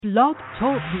Blog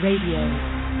Talk Radio.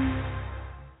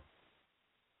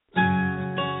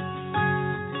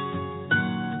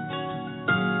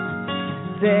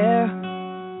 There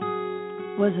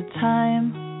was a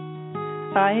time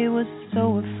I was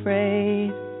so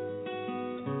afraid,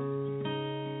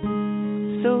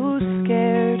 so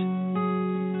scared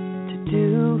to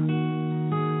do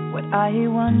what I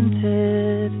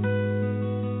wanted.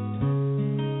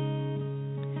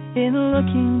 In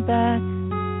looking back,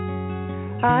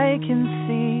 I can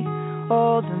see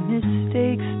all the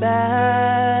mistakes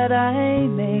that I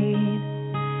made,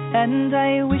 and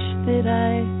I wish that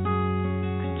I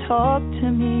could talk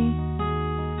to me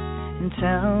and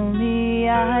tell me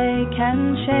I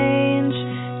can change.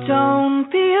 Don't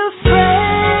be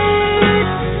afraid,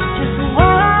 just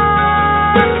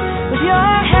walk with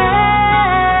your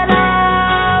head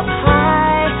up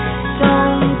high.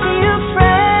 Don't be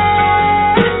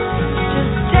afraid,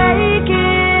 just take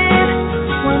it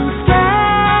one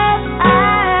step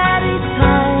at a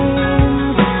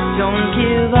time. Don't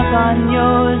give up on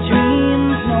your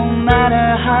dreams, no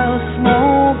matter how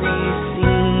small they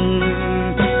seem.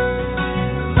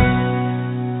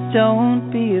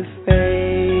 Don't be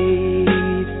afraid.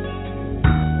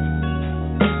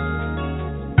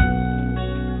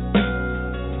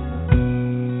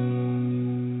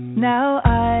 Now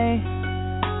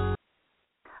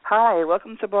Hi,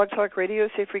 welcome to Blog Talk Radio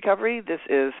Safe Recovery. This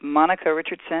is Monica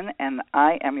Richardson, and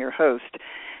I am your host.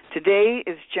 Today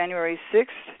is January 6th,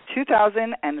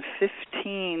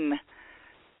 2015.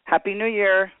 Happy New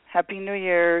Year. Happy New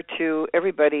Year to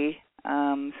everybody.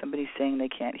 Somebody's saying they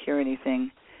can't hear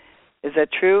anything. Is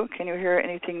that true? Can you hear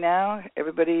anything now?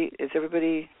 Is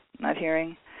everybody not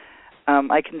hearing?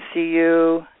 I can see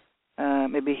you.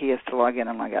 Maybe he has to log in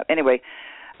and log out. Anyway,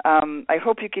 I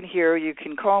hope you can hear. You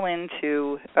can call in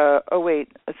to,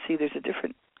 let's see, there's a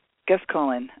different guest call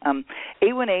in.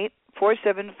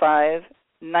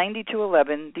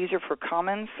 818-475-9211. These are for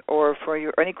comments or for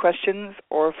any questions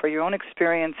or for your own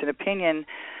experience and opinion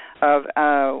of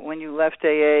when you left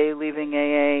AA, leaving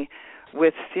AA,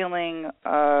 with feeling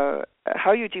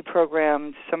how you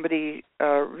deprogrammed. Somebody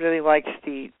really likes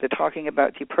the talking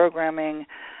about deprogramming.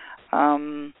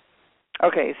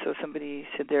 Okay, so somebody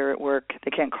said they're at work. They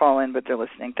can't call in, but they're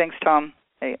listening. Thanks, Tom.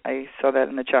 I saw that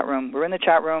in the chat room. We're in the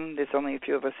chat room. There's only a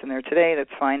few of us in there today. That's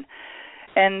fine.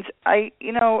 And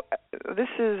this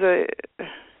is a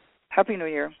Happy New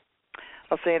Year.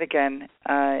 I'll say it again.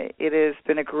 It has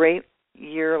been a great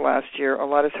year last year. A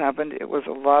lot has happened. It was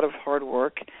a lot of hard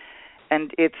work,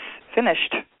 and it's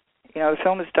finished. The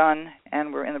film is done,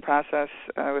 and we're in the process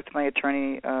with my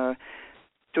attorney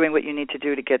doing what you need to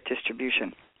do to get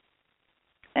distribution.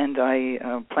 And I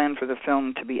plan for the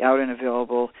film to be out and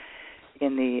available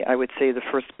in I would say, the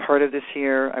first part of this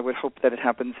year. I would hope that it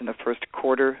happens in the first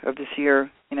quarter of this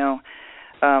year, But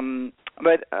I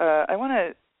want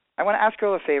to ask you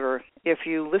all a favor. If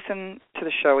you listen to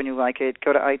the show and you like it,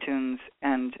 go to iTunes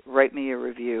and write me a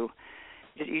review.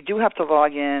 You do have to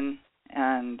log in,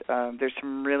 and there's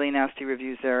some really nasty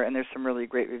reviews there, and there's some really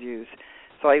great reviews.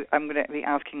 So I'm going to be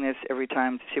asking this every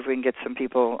time to see if we can get some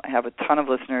people. I have a ton of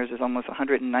listeners. There's almost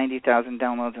 190,000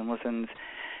 downloads and listens,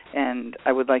 and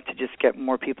I would like to just get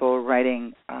more people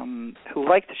writing who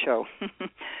like the show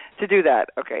to do that.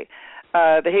 Okay.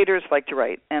 The haters like to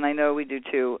write, and I know we do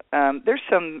too. There's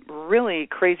some really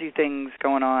crazy things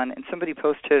going on, and somebody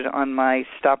posted on my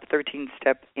Stop 13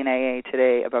 Step in AA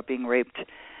today about being raped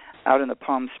out in the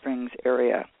Palm Springs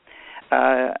area.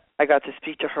 I got to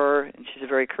speak to her, and she's a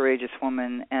very courageous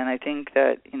woman, and I think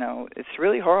that, it's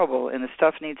really horrible, and the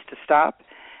stuff needs to stop,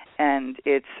 and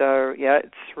it's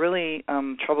really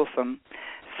troublesome.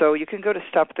 So you can go to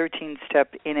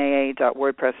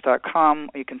stop13stepinaa.wordpress.com,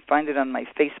 or you can find it on my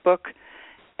Facebook,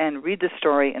 and read the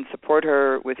story and support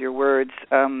her with your words.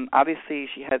 Obviously,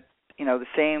 she had, the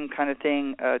same kind of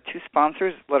thing. Two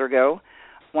sponsors let her go.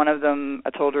 One of them,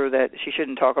 I told her that she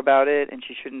shouldn't talk about it and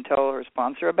she shouldn't tell her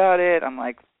sponsor about it. I'm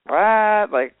like, what?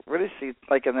 Like, what is she,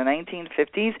 like in the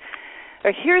 1950s?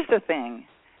 Here's the thing.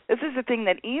 This is the thing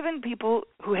that even people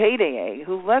who hate AA,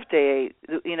 who left AA,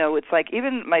 it's like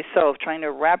even myself trying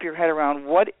to wrap your head around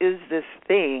what is this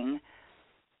thing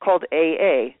called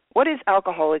AA? What is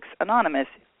Alcoholics Anonymous?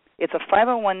 It's a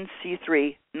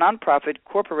 501c3 nonprofit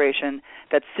corporation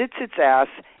that sits its ass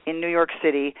in New York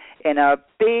City in a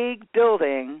big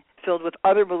building filled with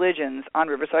other religions on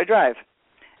Riverside Drive.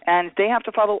 And they have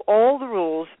to follow all the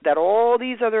rules that all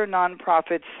these other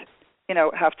nonprofits,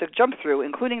 have to jump through,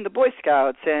 including the Boy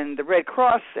Scouts and the Red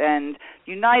Cross and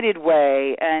United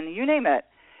Way and you name it.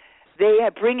 They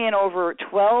bring in over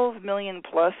 $12 million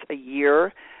plus a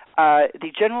year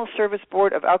The General Service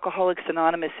Board of Alcoholics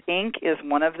Anonymous, Inc. is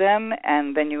one of them,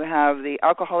 and then you have the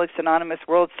Alcoholics Anonymous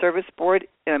World Service Board,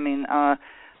 the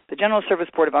General Service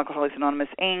Board of Alcoholics Anonymous,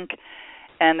 Inc.,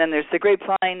 and then there's the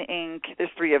Grapevine, Inc.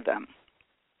 There's three of them.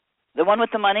 The one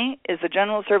with the money is the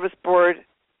General Service Board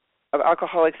of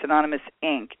Alcoholics Anonymous,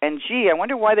 Inc. And, gee, I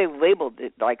wonder why they labeled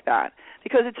it like that,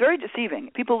 because it's very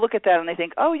deceiving. People look at that and they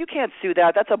think, oh, you can't sue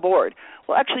that. That's a board.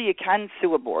 Well, actually, you can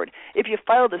sue a board. If you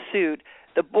filed a suit,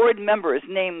 the board members'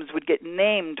 names would get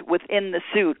named within the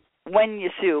suit when you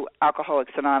sue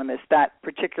Alcoholics Anonymous, that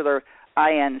particular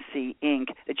INC, Inc.,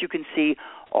 that you can see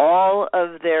all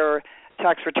of their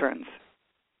tax returns.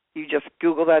 You just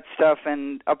Google that stuff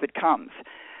and up it comes.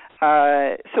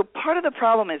 So part of the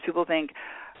problem is people think,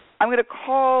 I'm going to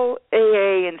call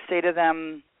AA and say to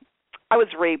them, I was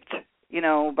raped,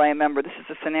 by a member. This is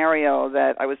a scenario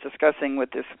that I was discussing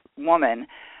with this woman,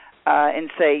 and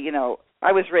say,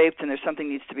 I was raped and there's something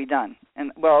needs to be done.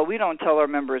 And well, we don't tell our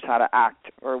members how to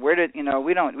act, or we don't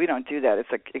do that. It's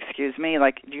like, excuse me,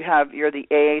 like you're the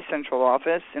AA central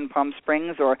office in Palm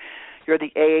Springs, or you're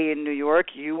the AA in New York.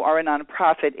 You are a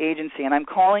nonprofit agency, and I'm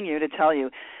calling you to tell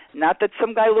you, not that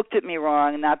some guy looked at me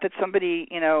wrong, not that somebody,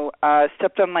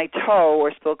 stepped on my toe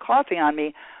or spilled coffee on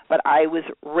me, but I was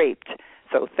raped.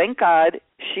 So thank God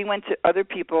she went to other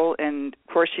people, and,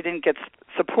 of course, she didn't get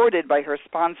supported by her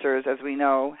sponsors, as we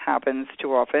know happens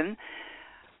too often,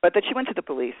 but that she went to the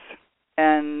police.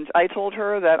 And I told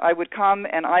her that I would come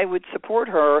and I would support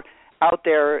her out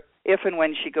there if and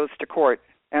when she goes to court,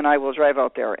 and I will drive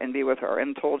out there and be with her,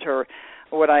 and told her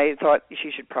what I thought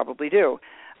she should probably do.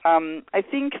 I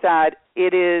think that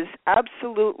it is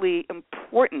absolutely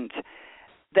important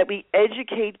that we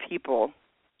educate people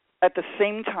at the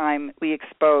same time we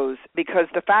expose, because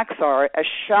the facts are, as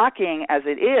shocking as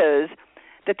it is,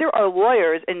 that there are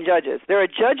lawyers and judges. There are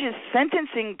judges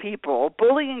sentencing people,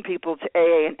 bullying people to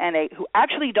AA and NA who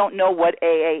actually don't know what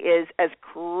AA is, as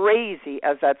crazy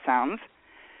as that sounds.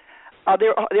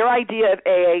 Their idea of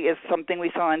AA is something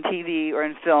we saw on TV or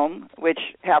in film, which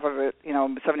half of it,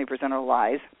 70% are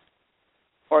lies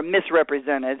or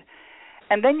misrepresented.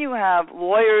 And then you have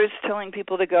lawyers telling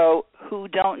people to go who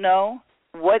don't know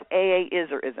what AA is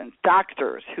or isn't.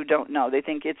 Doctors who don't know. They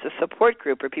think it's a support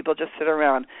group where people just sit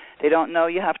around. They don't know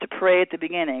you have to pray at the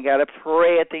beginning. You got to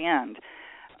pray at the end.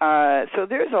 So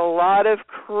there's a lot of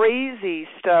crazy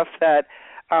stuff that,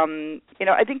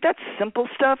 I think that's simple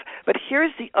stuff. But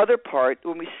here's the other part.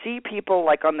 When we see people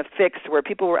like on the Fix, where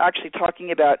people were actually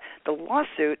talking about the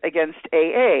lawsuit against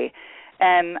AA,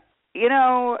 and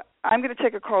I'm going to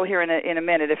take a call here in a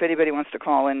minute if anybody wants to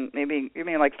call, and maybe give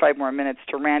me like 5 more minutes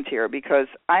to rant here, because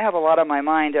I have a lot on my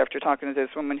mind after talking to this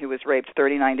woman who was raped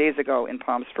 39 days ago in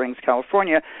Palm Springs,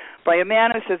 California, by a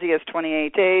man who says he has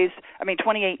 28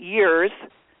 years,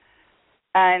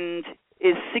 and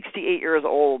is 68 years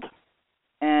old.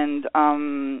 And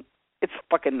it's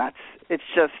fucking nuts. It's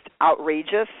just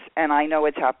outrageous, and I know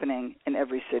it's happening in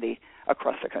every city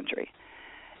across the country.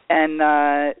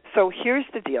 And so here's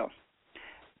the deal.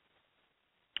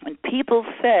 When people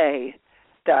say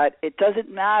that it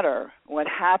doesn't matter what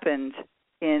happened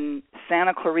in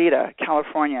Santa Clarita,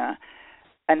 California,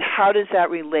 and how does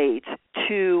that relate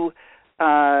to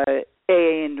AA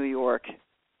in New York?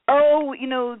 Oh,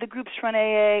 the groups run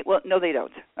AA. Well, no, they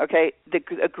don't. Okay,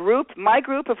 my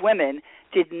group of women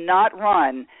did not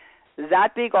run that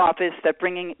big office that's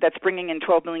bringing in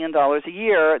 $12 million a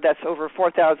year. That's over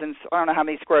 4,000. I don't know how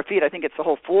many square feet. I think it's the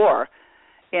whole floor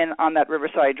on that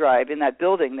Riverside Drive, in that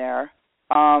building there,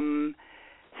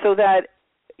 so that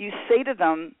you say to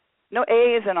them, no,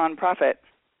 AA is a nonprofit,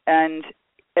 and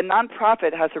a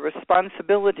nonprofit has a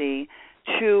responsibility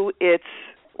to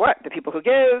the people who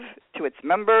give, to its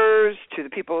members, to the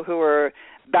people who are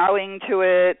bowing to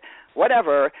it,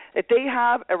 whatever, that they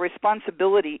have a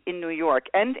responsibility in New York.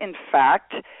 And in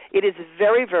fact, it is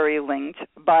very, very linked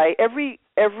by every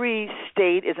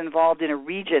state is involved in a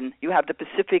region. You have the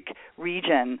Pacific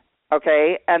region,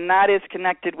 okay, and that is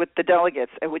connected with the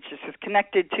delegates, which is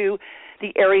connected to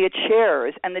the area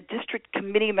chairs and the district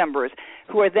committee members,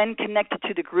 who are then connected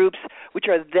to the groups, which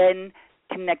are then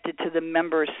connected to the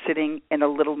members sitting in a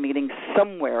little meeting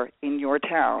somewhere in your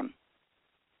town,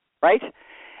 right?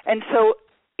 And so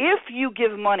if you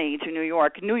give money to New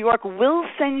York will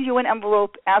send you an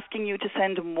envelope asking you to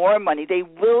send more money. They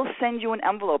will send you an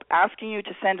envelope asking you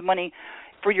to send money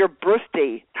for your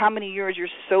birthday, how many years you're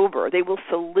sober. They will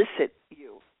solicit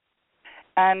you.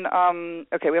 And,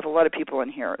 okay, we have a lot of people in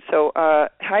here. So,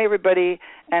 hi, everybody.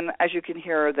 And as you can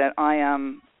hear that I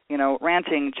am,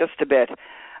 ranting just a bit.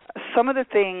 Some of the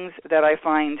things that I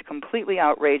find completely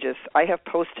outrageous, I have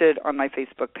posted on my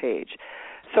Facebook page.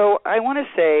 So I want to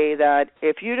say that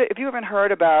if you haven't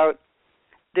heard about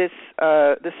this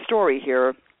story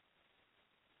here,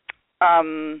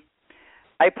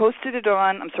 I posted it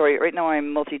on. I'm sorry. Right now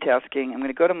I'm multitasking. I'm going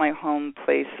to go to my home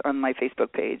place on my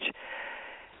Facebook page.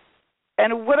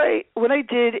 And what I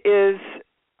did is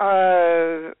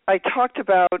I talked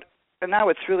about, and now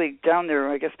it's really down there.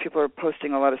 I guess people are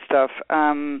posting a lot of stuff.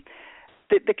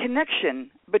 The connection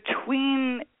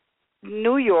between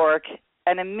New York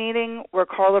and a meeting where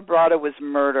Carla Brada was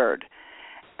murdered.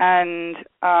 And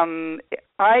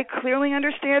I clearly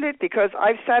understand it because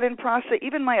I've sat in process.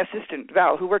 Even my assistant,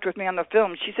 Val, who worked with me on the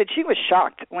film, she said she was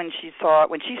shocked when she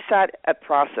sat at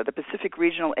PRASA, the Pacific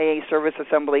Regional AA Service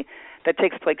Assembly that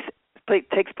takes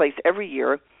place every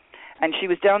year. And she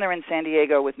was down there in San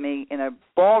Diego with me in a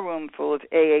ballroom full of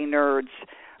AA nerds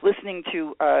listening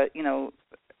to,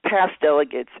 past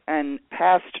delegates and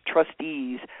past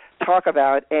trustees talk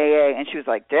about AA, and she was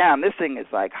like, damn, this thing is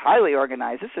like highly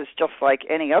organized. This is just like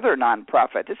any other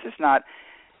nonprofit. This is not,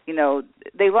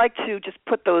 they like to just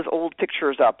put those old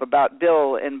pictures up about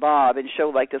Bill and Bob and show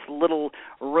like this little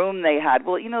room they had.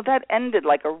 Well, that ended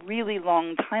like a really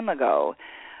long time ago.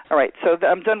 All right, so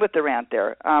I'm done with the rant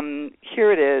there.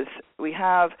 Here it is. We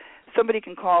have, somebody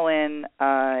can call in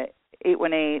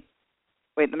 818.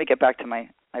 Wait, let me get back to my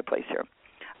place here.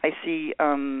 I see,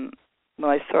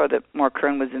 I saw that Mark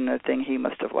Kern was in the thing. He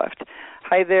must have left.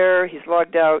 Hi there. He's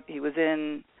logged out. He was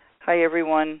in. Hi,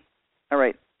 everyone. All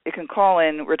right. You can call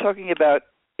in. We're talking about,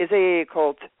 is AA a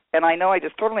cult? And I know I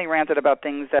just totally ranted about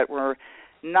things that were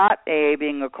not AA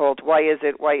being a cult. Why is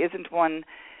it? Why isn't one?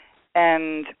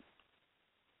 And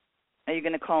are you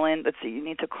going to call in? Let's see. You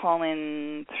need to call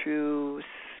in through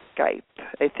Skype,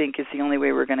 I think is the only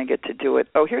way we're going to get to do it.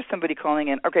 Oh, here's somebody calling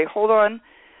in. Okay, hold on.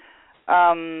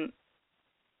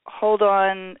 Hold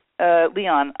on,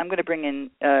 Leon. I'm going to bring in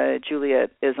Juliet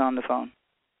is on the phone.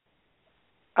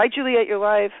 Hi, Juliet. You're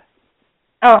live.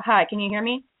 Oh, hi. Can you hear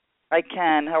me? I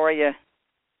can. How are you?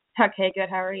 Okay, good.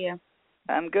 How are you?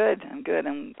 I'm good.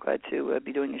 I'm glad to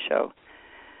be doing a show.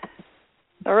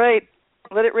 All right.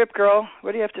 Let it rip, girl.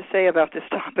 What do you have to say about this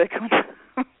topic?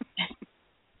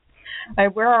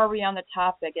 Where are we on the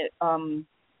topic?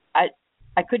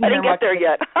 I couldn't. I didn't get there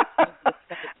yet.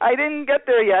 I didn't get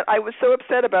there yet. I was so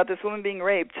upset about this woman being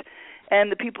raped,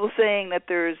 and the people saying that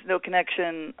there's no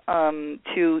connection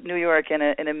to New York in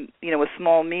a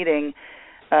small meeting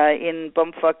in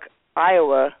bumfuck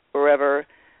Iowa or wherever.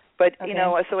 But okay.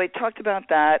 So I talked about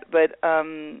that. But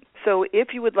so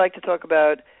if you would like to talk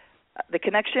about the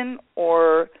connection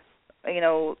or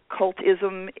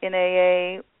cultism in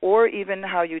AA, or even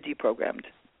how you deprogrammed,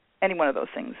 any one of those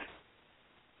things.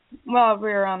 Well,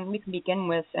 we can begin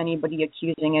with anybody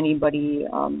accusing anybody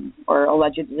or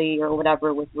allegedly or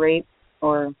whatever with rape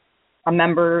or a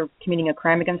member committing a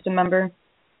crime against a member.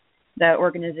 That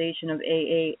organization of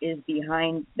AA is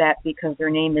behind that because their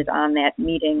name is on that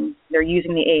meeting. They're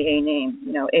using the AA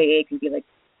name. AA can be like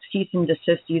cease and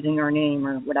desist using our name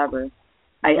or whatever.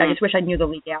 Mm-hmm. I just wish I knew the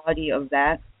legality of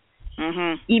that.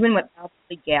 Mm-hmm. Even without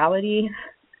legality,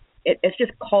 it's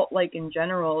just cult-like in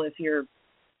general if you're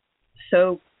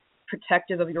so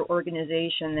protective of your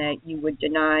organization that you would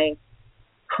deny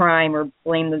crime or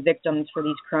blame the victims for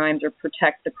these crimes or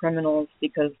protect the criminals,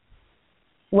 because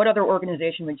what other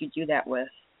organization would you do that with?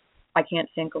 I can't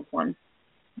think of one.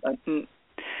 But.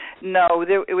 No,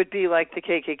 it would be like the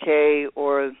KKK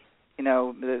or,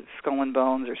 the Skull and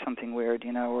Bones or something weird,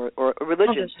 or a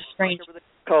religion. Strange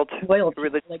cult. Loyalty,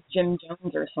 like Jim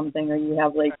Jones or something, or you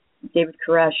have like David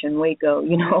Koresh in Waco,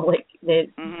 like they.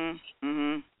 Mm-hmm.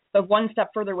 Mm-hmm. But one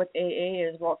step further with AA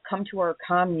is, well, come to our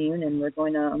commune and we're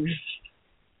going to,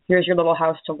 here's your little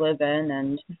house to live in,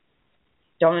 and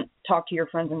don't talk to your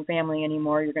friends and family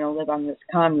anymore. You're going to live on this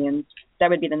commune. That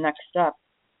would be the next step.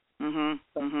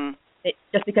 Mm-hmm. Mm-hmm.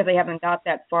 Just because they haven't got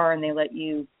that far and they let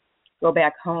you go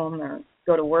back home or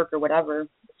go to work or whatever,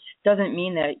 doesn't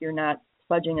mean that you're not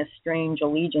pledging a strange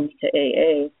allegiance to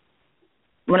AA.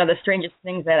 One of the strangest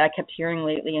things that I kept hearing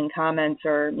lately in comments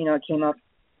or, it came up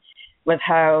with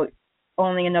how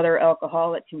only another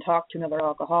alcoholic can talk to another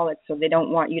alcoholic, so they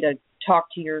don't want you to talk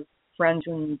to your friends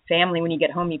and family when you get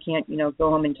home. You can't,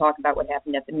 go home and talk about what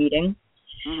happened at the meeting.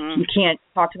 Mm-hmm. You can't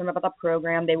talk to them about the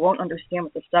program. They won't understand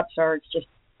what the steps are. It's just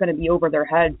going to be over their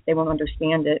heads. They won't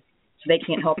understand it, so they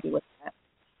can't help you with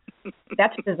that.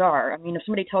 That's bizarre. I mean, if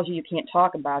somebody tells you can't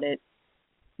talk about it,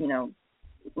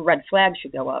 red flags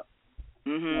should go up.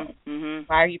 Mm-hmm. Mm-hmm.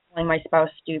 Why are you calling my spouse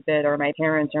stupid or my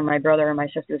parents or my brother or my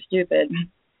sister stupid?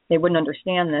 They wouldn't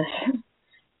understand this,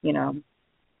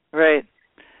 Right.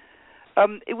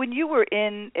 When you were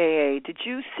in AA, did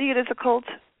you see it as a cult?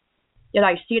 did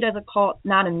I see it as a cult?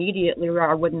 Not immediately, or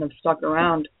I wouldn't have stuck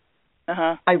around.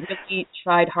 Uh-huh. I really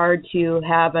tried hard to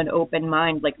have an open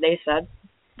mind, like they said.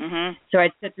 Mm-hmm. So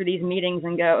I'd sit through these meetings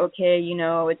and go, okay,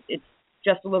 it's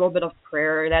just a little bit of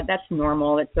prayer. That's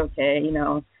normal. It's okay.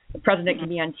 The president can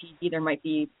be on TV. There might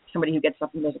be somebody who gets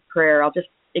up and does a prayer. I'll just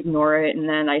ignore it. And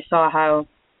then I saw how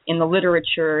in the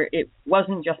literature it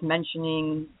wasn't just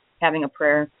mentioning having a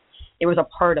prayer. It was a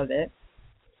part of it.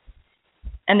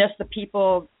 And just the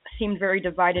people seemed very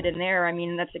divided in there. I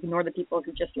mean, let's ignore the people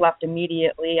who just left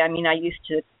immediately. I mean, I used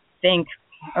to think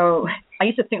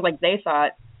like they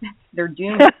thought they're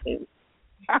doomed.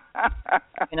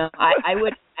 I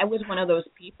was one of those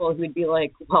people who'd be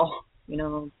like, well,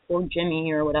 poor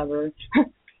Jimmy or whatever.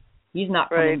 He's not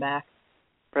coming back.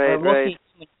 Right, we'll see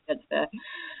when he gets back.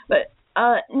 But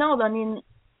no, I mean,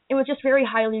 it was just very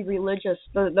highly religious.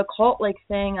 The cult-like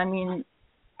thing, I mean,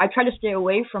 I tried to stay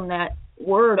away from that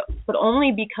word, but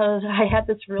only because I had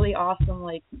this really awesome,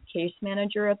 case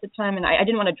manager at the time, and I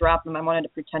didn't want to drop him. I wanted to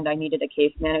pretend I needed a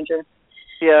case manager.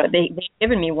 Yeah. But they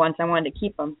given me once. I wanted to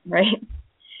keep him, right?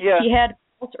 Yeah. He had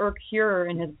Cult or Cure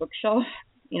in his bookshelf,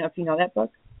 if you know that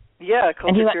book. Yeah,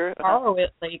 Cult or Cure. And he let me borrow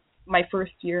it, my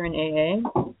first year in AA.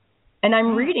 And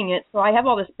I'm reading it, so I have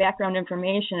all this background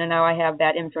information, and now I have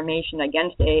that information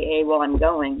against AA while I'm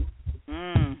going.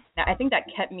 Now, I think that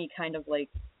kept me kind of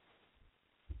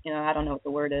I don't know what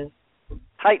the word is.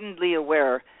 Heightenedly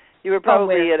aware. You were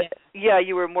probably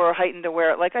you were more heightened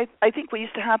aware. I think what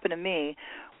used to happen to me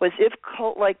was if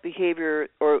cult-like behavior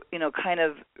or kind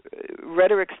of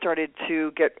rhetoric started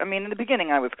to get. I mean, in the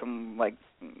beginning I was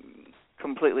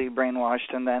completely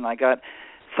brainwashed, and then I got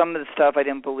some of the stuff I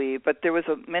didn't believe. But there was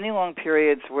many long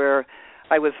periods where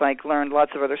I was learned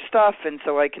lots of other stuff, and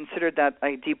so I considered that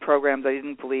I deprogrammed. I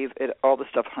didn't believe it, all the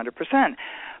stuff 100%.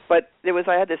 But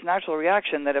I had this natural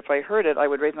reaction that if I heard it, I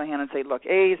would raise my hand and say, look,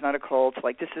 AA is not a cult.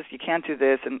 You can't do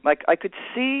this. And I could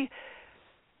see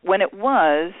when it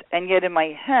was, and yet in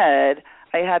my head,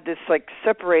 I had this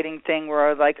separating thing where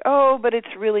I was oh, but it's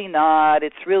really not.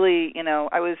 It's really,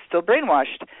 I was still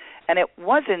brainwashed. And it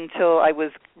wasn't until I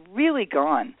was really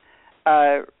gone.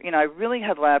 I really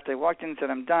had left. I walked in and said,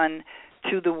 I'm done,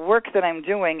 to the work that I'm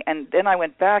doing. And then I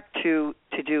went back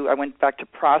I went back to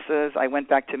process. I went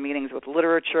back to meetings with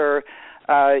literature.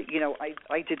 I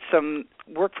did some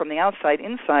work from the outside,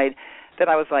 inside, that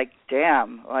I was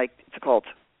damn, it's a cult.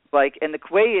 And the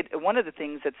way one of the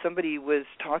things that somebody was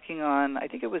talking on, I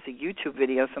think it was a YouTube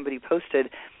video somebody posted,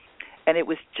 and it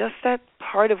was just that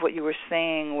part of what you were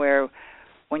saying where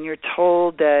when you're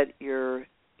told that your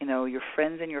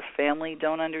friends and your family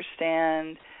don't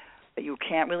understand, that you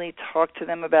can't really talk to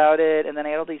them about it. And then I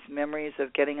had all these memories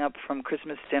of getting up from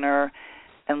Christmas dinner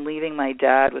and leaving my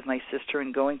dad with my sister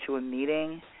and going to a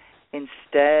meeting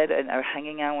instead, and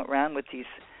hanging out around with these.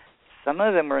 Some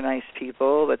of them were nice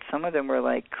people, but some of them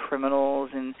were criminals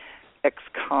and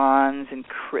ex-cons, and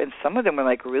some of them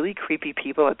were really creepy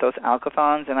people at those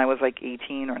alcothons, and I was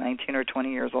 18 or 19 or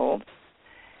 20 years old.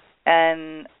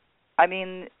 And I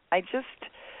mean, I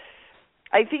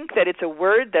think that it's a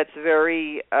word that's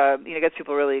very, gets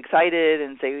people really excited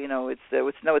and say,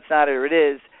 it's not, or it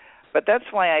is. But that's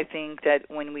why I think that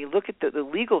when we look at the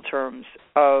legal terms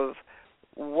of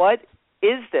what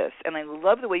is this, and I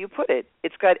love the way you put it,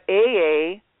 it's got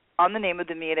AA on the name of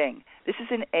the meeting. This is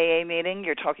an AA meeting.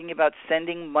 You're talking about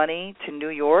sending money to New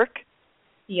York.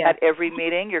 Yeah. At every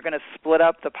meeting, you're going to split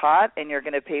up the pot, and you're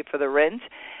going to pay for the rent,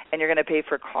 and you're going to pay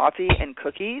for coffee and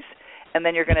cookies, and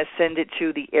then you're going to send it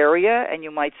to the area, and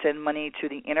you might send money to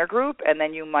the intergroup, and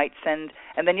then you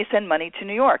send money to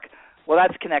New York. Well,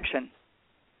 that's connection.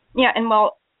 Yeah, and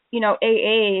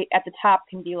AA at the top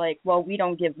can be well, we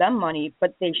don't give them money,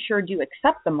 but they sure do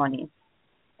accept the money.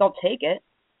 They'll take it.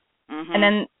 Mm-hmm. And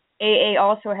then AA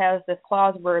also has this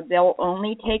clause where they'll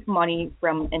only take money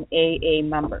from an AA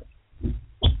member.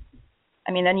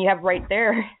 I mean, then you have right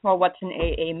there, well, what's an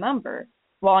AA member?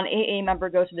 Well, an AA member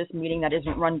goes to this meeting that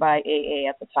isn't run by AA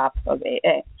at the top of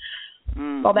AA.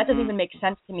 Mm-hmm. Well, that doesn't even make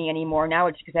sense to me anymore. Now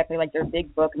it's exactly like their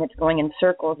big book, and it's going in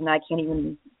circles, and I can't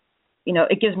even,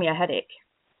 it gives me a headache.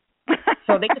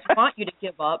 So they just want you to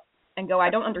give up and go, I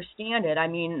don't understand it. I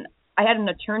mean, I had an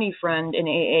attorney friend in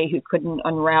AA who couldn't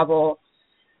unravel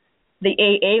the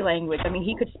AA language. I mean,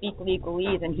 he could speak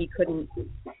legalese, and he couldn't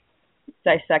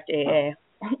dissect AA.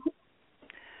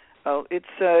 Oh,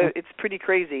 it's pretty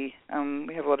crazy.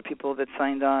 We have a lot of people that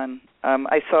signed on.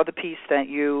 I saw the piece that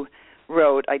you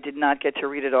wrote. I did not get to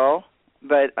read it all,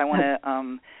 but I want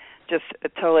to just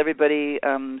tell everybody.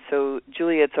 So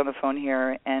Juliet's on the phone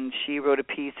here, and she wrote a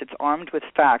piece. It's Armed with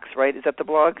Facts, right? Is that the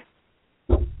blog?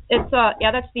 It's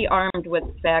that's the Armed with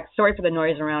Facts. Sorry for the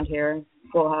noise around here.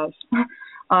 Full House.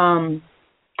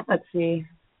 Let's see.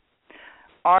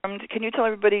 Armed. Can you tell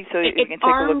everybody so you can take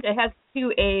Armed, a look? It has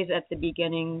 2 A's at the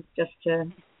beginning, just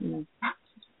to,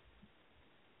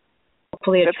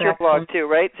 hopefully That's your attract blog them. too,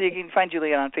 right? So you can find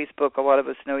Juliet on Facebook. A lot of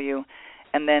us know you.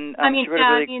 And then she wrote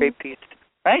a really great piece.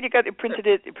 Right? You printed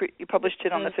it. You published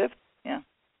it on the 5th. Yeah.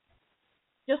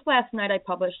 Just last night I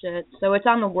published it, so it's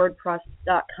on the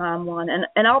WordPress.com one,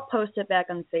 and I'll post it back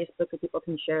on Facebook so people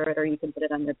can share it, or you can put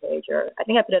it on your page, or I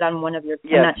think I put it on one of your.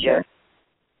 I'm not sure.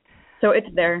 So it's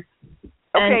there.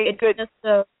 And Okay, it's good.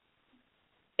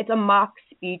 It's a mock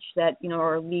speech that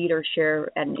or lead or share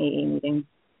at an AA meeting,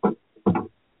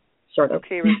 sort of.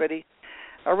 Okay, everybody.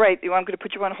 All right, I'm going to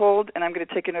put you on hold, and I'm going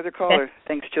to take another caller. Okay.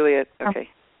 Thanks, Juliet. Okay.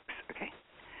 Okay.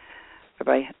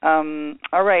 Bye-bye.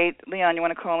 All right, Leon, you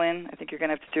want to call in? I think you're going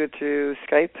to have to do it through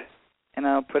Skype, and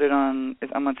I'll put it on.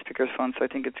 I'm on speakerphone, so I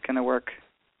think it's going to work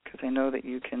because I know that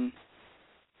you can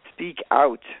speak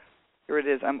out. Here it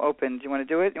is. I'm open. Do you want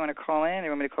to do it? You want to call in, or you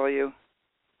want me to call you?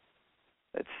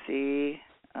 Let's see.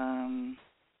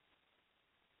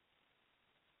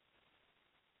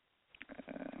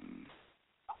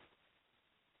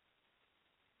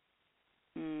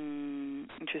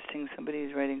 Interesting.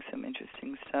 Somebody's writing some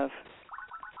interesting stuff.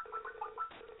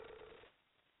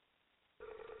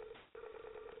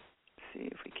 Let's see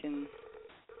if we can.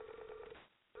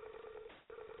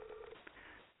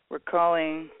 We're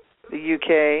calling the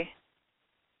UK.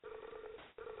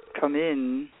 Come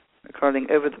in. We're calling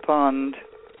over the pond.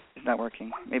 It's not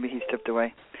working. Maybe he stepped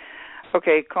away.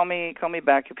 Okay, call me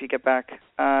back if you get back.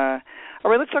 All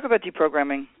right, let's talk about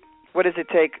deprogramming. What does it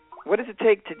take? What does it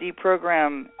take to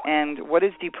deprogram, and what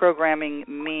does deprogramming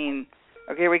mean?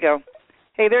 Okay, here we go.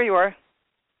 Hey, there you are.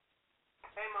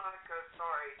 Hey, Monica,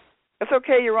 sorry. That's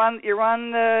okay. You're on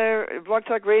Blog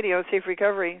Talk Radio, Safe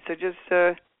Recovery. So just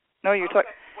no, you're talking.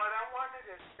 What I wanted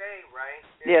to say, right?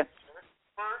 Yeah.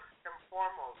 First and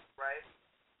foremost, right?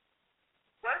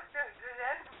 What does it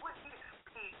end with these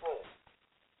people?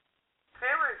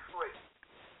 Seriously.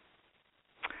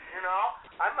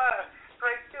 I'm a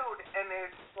straight dude, and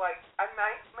it's like a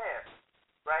nightmare,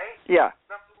 right? Yeah.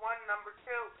 Number one. Number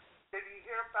two, did you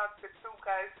hear about the 2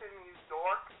 guys in New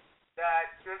York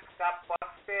that just got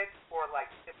busted for,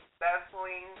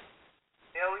 embezzling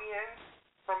millions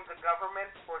from the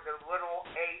government for their little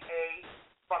AA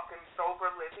fucking sober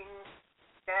living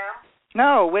scam?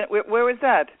 No, where was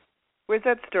that? Where's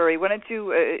that story? Why don't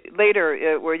you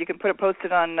later, where you can post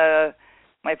it on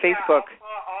my Facebook?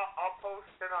 Yeah, I'll post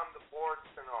it on the boards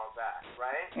and all that,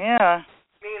 right? Yeah.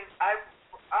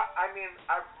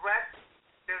 I've read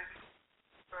this,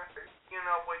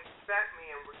 what you sent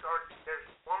me in regards to this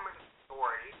woman's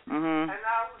story, and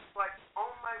I was like,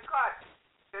 oh my God,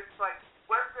 it's like,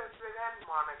 where does it end,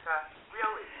 Monica?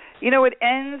 Really? It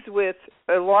ends with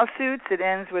lawsuits. It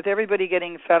ends with everybody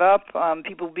getting fed up,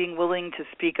 people being willing to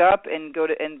speak up and go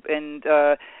to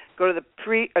the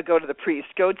priest,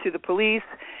 go to the police.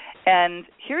 And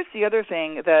here's the other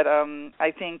thing that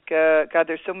I think, God,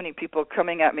 there's so many people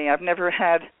coming at me. I've never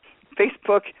had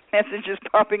Facebook messages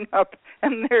popping up,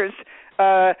 and there's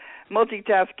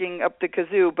multitasking up the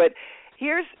kazoo. But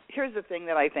here's the thing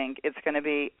that I think it's going to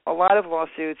be a lot of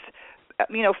lawsuits.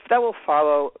 That will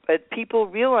follow, but people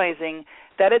realizing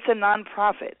that it's a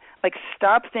nonprofit.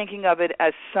 Stop thinking of it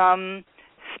as some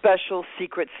special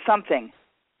secret something.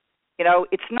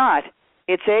 It's not.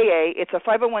 It's AA. It's a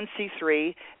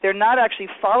 501c3. They're not actually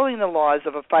following the laws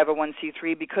of a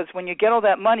 501c3 because when you get all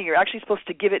that money, you're actually supposed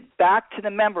to give it back to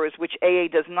the members, which AA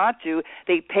does not do.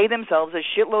 They pay themselves a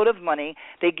shitload of money.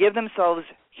 They give themselves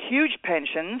huge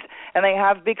pensions, and they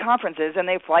have big conferences, and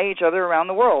they fly each other around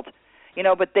the world.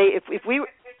 But if we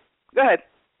go ahead.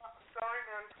 Sorry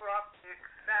to interrupt.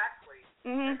 Exactly.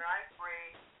 Mm-hmm. And I agree.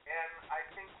 And I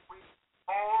think we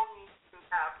all need to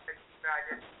have a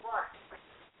united front.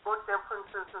 Put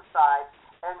differences aside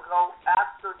and go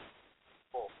after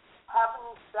people.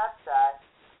 Having said that,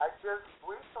 I just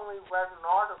recently read an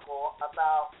article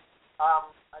about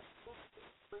a teaching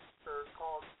preacher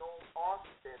called Joel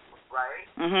Austin, right?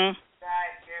 Mm-hmm.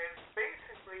 That is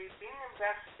basically being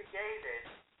investigated,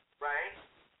 right,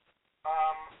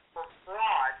 for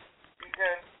fraud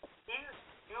because he's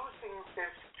using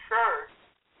his church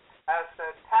as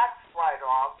a tax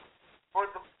write-off for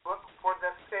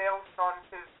the sales on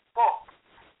his book.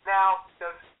 Now,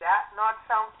 does that not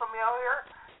sound familiar?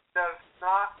 Does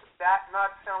that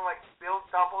not sound like Bill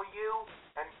W.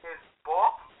 and his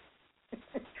book?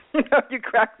 You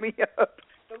crack me up.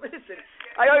 But listen,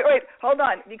 wait, hold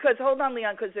on,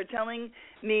 Leon, because they're telling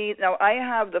me, now I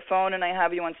have the phone and I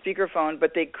have you on speakerphone,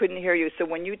 but they couldn't hear you. So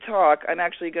when you talk, I'm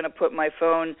actually going to put my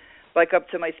phone like up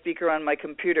to my speaker on my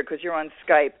computer because you're on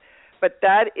Skype. But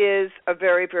that is a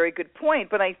very, very good point.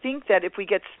 But I think that if we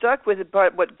get stuck with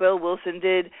what Bill Wilson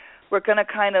did, we're going to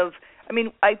kind of,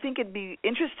 I think it'd be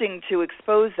interesting to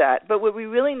expose that. But what we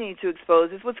really need to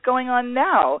expose is what's going on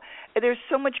now. There's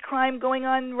so much crime going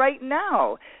on right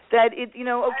now that okay.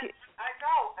 I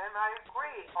know, and I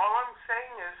agree. All I'm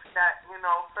saying is that,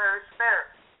 fair is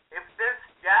fair. If this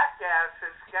jackass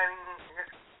is getting,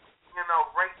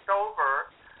 raked over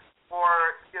for,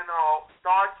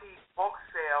 dodgy book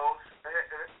sales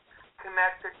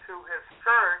connected to his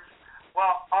church,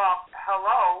 well,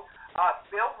 hello,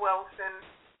 Bill Wilson,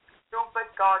 stupid,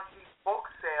 dodgy book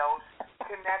sales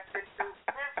connected to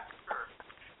his church.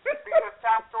 Because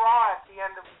after all, at the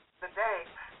end of the day,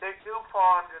 they do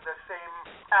fall under the same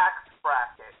tax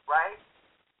bracket, right?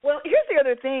 Well, here's the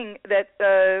other thing that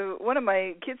one of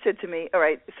my kids said to me. All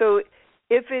right, so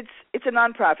if it's a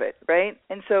nonprofit, right?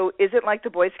 And so is it like the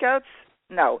Boy Scouts?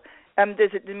 No.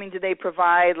 Do they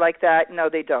provide like that? No,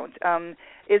 they don't.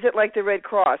 Is it like the Red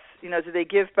Cross? Do they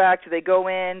give back? Do they go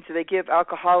in? Do they give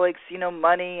alcoholics,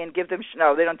 money and give them?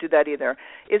 No, they don't do that either.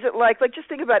 Is it like just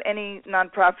think about any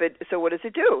nonprofit. So what does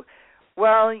it do?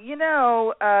 Well,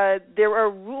 there are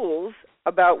rules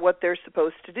about what they're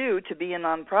supposed to do to be a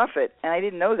nonprofit, and I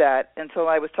didn't know that until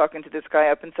I was talking to this guy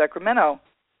up in Sacramento.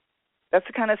 That's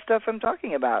the kind of stuff I'm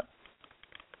talking about.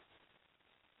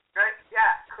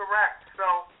 Yeah, correct.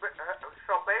 So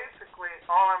basically,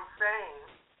 all I'm saying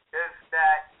is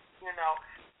that you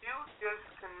just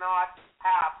cannot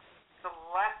have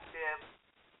selective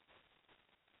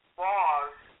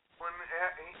laws when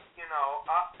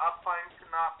applying to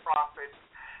nonprofits,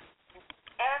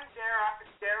 and dare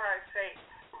I say,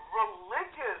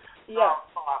 religious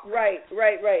nonprofits.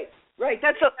 Right.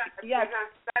 That's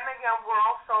Because then again, we're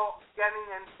also getting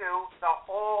into the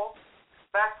whole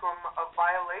spectrum of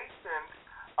violations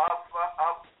of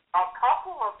a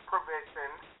couple of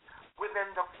provisions within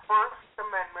the First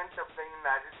Amendment of the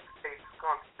United States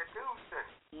Constitution.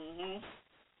 Mm-hmm.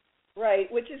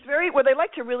 Right, which is they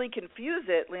like to really confuse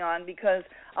it, Leon, because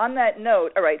on that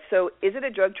note, all right, so is it a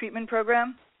drug treatment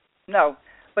program? No.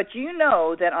 But you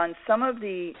know that on some of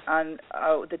the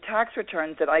tax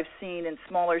returns that I've seen in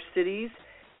smaller cities,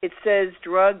 it says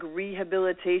drug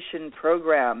rehabilitation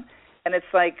program. And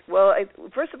it's like, well,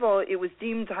 first of all, it was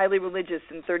deemed highly religious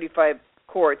in 35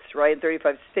 courts, right, in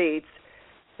 35 states.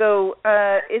 So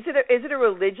is it a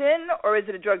religion or is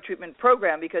it a drug treatment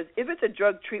program? Because if it's a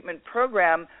drug treatment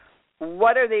program,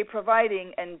 what are they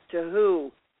providing and to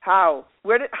who? How?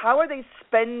 How are they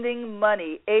spending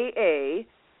money, AA,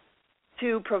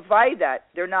 to provide that?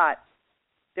 They're not.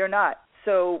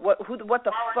 So what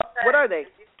are they?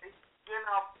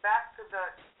 Back to the,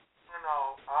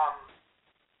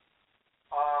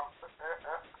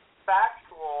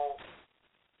 factual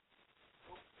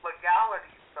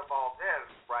legalities of all this,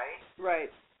 right?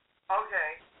 Right. Okay.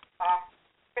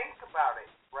 Think about it,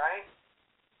 right?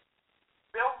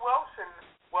 Bill Wilson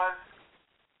was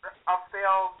a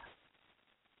failed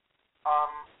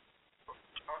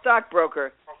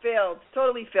stockbroker.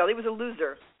 Totally failed. He was a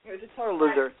loser. He was a total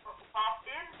loser.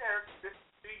 In there, do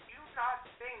you not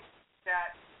think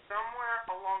that somewhere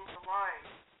along the line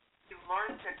he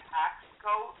learned the tax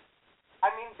code? I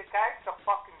mean, the guy's a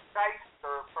fucking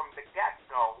shyster from the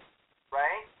get-go,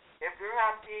 right? If you're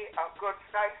going to be a good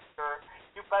shyster,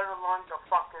 you better learn the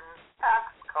fucking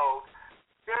tax code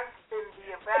just in the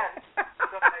event that,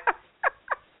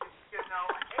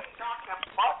 not get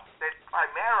busted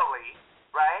primarily,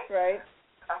 right? Right.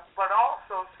 But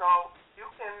also so you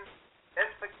can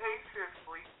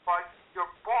efficaciously bust your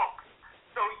books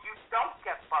so you don't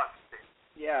get busted.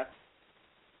 Yeah.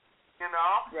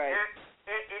 Right.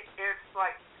 It's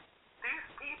like these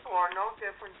people are no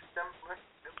different than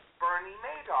Bernie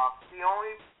Madoff. The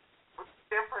only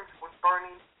difference with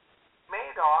Bernie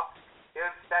Madoff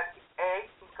is that A,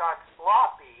 he got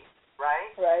sloppy,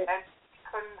 right? Right. And he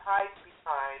couldn't hide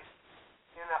behind,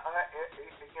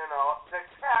 the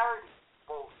charity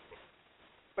bullshit.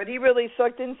 But he really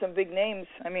sucked in some big names.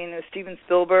 I mean, Steven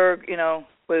Spielberg,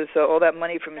 was all that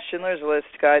money from Schindler's List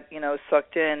got,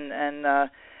 sucked in, and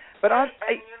but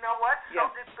you know what? Yeah.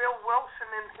 So did Bill Wilson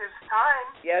in his time.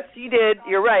 Yes, he did.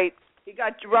 You're right. He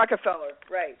got Rockefeller.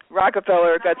 Right.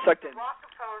 Rockefeller got sucked in.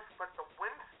 Rockefellers, but the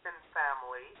Winston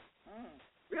family.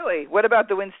 Really? What about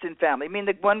the Winston family? You mean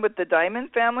the one with the Diamond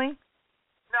family?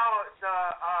 No, the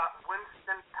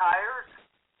Winston Tires.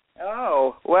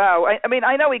 Oh, wow. I mean,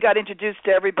 I know he got introduced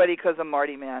to everybody because of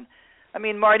Marty Mann. I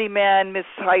mean, Marty Mann, Miss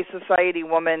High Society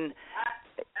woman.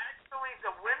 Actually,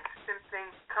 the Winston thing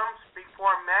comes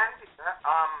before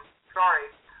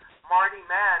Marty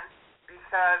Mann,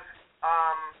 because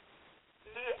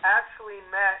he actually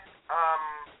met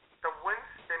the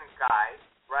Winston guy,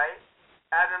 right,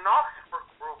 at an Oxford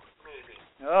group meeting.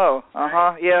 Oh,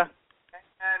 right? Yeah.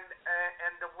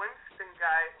 And the Winston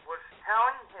guy was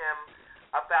telling him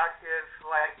about his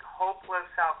like hopeless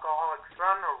alcoholic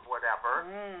son or whatever.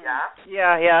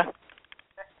 Yeah. Yeah.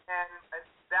 And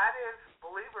that is,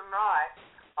 believe it or not,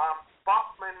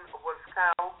 Buckman was kind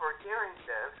of overhearing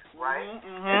this, right?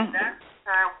 And that's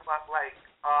kind of what, like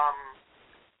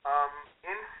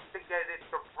instigated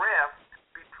the rift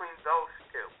between those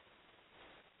two.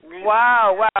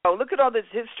 Wow. Look at all this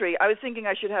history. I was thinking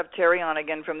I should have Terry on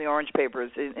again from the Orange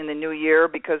Papers in the new year,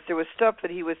 because there was stuff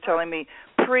that he was telling me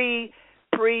pre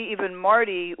even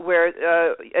Marty, where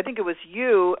I think it was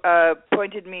you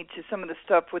pointed me to some of the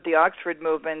stuff with the Oxford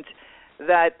movement,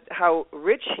 that how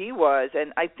rich he was.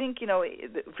 And I think,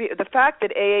 the fact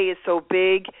that AA is so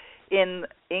big in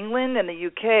England and the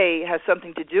UK has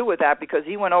something to do with that, because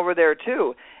he went over there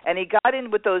too. And he got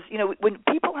in with those, when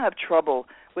people have trouble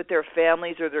with their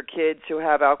families or their kids who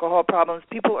have alcohol problems,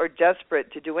 people are desperate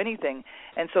to do anything.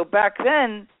 And so back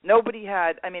then, nobody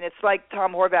had, it's like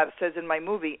Tom Horvath says in my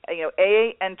movie,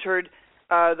 AA entered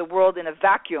the world in a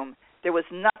vacuum. There was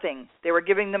nothing. They were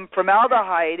giving them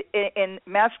formaldehyde in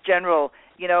Mass General,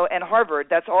 and Harvard.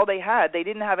 That's all they had. They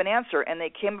didn't have an answer, and they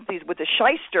came up with a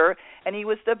shyster, and he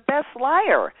was the best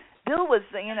liar. Bill was,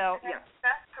 Yeah.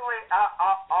 Actually,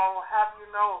 I'll have you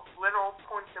know, little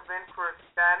point of interest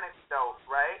anecdote,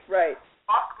 right? Right.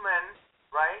 Buckman,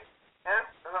 right,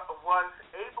 was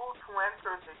able to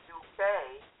enter the UK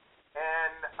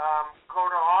and go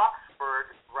to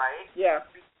Oxford, right? Yeah.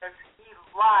 Because he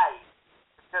lied.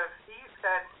 Because he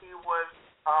said he was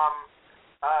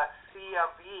C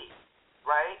of E,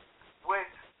 right? Which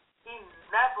he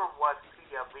never was C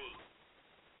of E,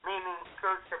 meaning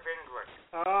Church of England.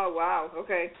 Oh, wow.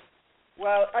 Okay.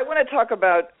 Well, I want to talk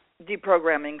about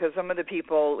deprogramming, because some of the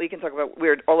people, we can talk about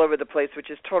weird all over the place, which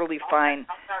is totally fine.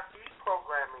 About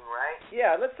deprogramming, right?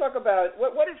 Yeah, let's talk about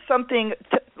what is something,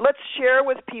 let's share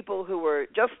with people who were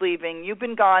just leaving. You've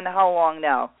been gone how long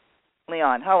now,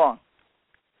 Leon? How long?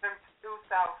 Since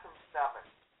 2007.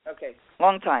 Okay,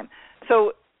 long time.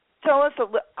 So tell us,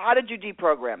 how did you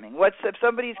deprogramming? If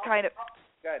somebody's kind of...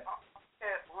 Good.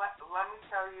 Okay, let me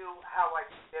tell you how I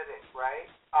did it, right?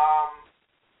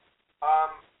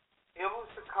 It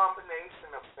was a combination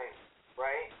of things,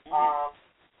 right?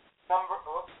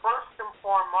 First and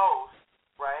foremost,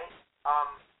 right?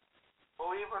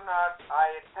 Believe it or not,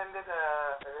 I attended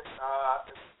a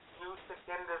music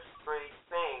industry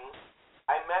thing.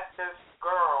 I met this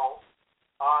girl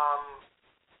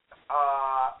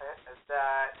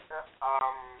that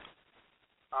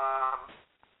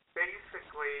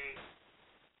basically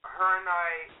her and I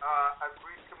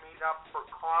agreed to meet up for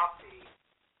coffee.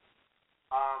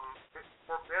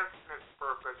 For business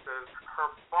purposes.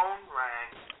 Her phone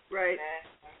rang. Right. And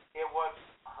it was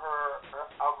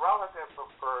a relative of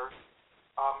hers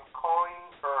calling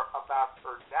her about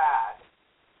her dad.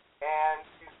 And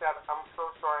she said, "I'm so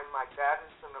sorry, my dad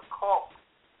is in a cult."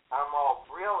 I'm all,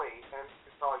 "Really?" And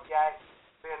she's all, "Yeah,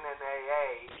 he's been in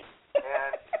AA.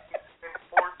 And he's been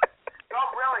forced." No,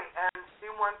 really. And she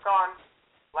went on,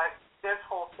 like, this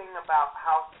whole thing about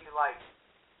how he, like,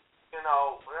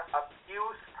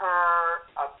 abused her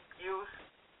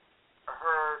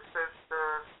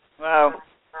sisters. Wow.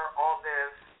 Her all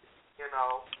this, in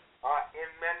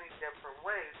many different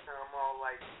ways. And I'm all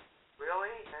like,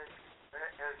 "Really?" And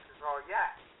she's all,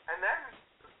 "Yeah." And then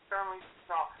suddenly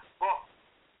she's all, "Well,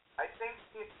 I think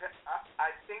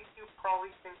you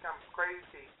probably think I'm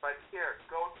crazy, but here,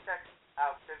 go check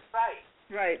out this site."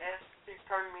 Right. And she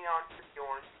turned me on to the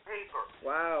Orange Paper.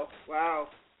 Wow.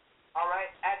 All right.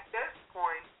 At this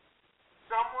point,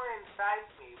 somewhere inside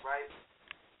me, right,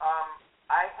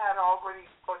 I had already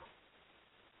put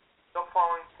the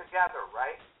following together,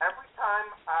 right? Every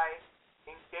time I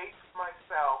engage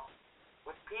myself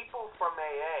with people from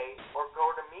AA or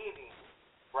go to meetings,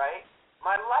 right,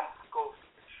 my life goes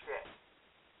to shit.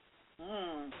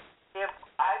 If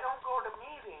I don't go to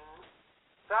meetings,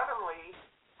 suddenly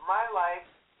my life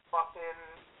fucking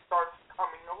starts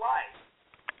coming alive.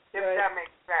 If that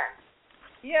makes sense.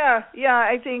 Yeah.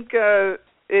 I think I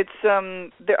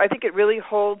think it really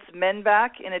holds men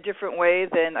back in a different way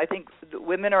than I think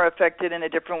women are affected in a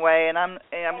different way. And I'm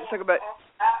just talking about.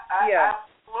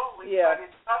 Absolutely. Yeah. But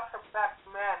it does affect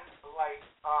men, like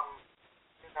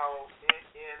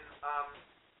in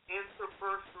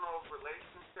interpersonal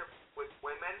relationships with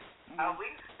women. At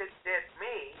least it did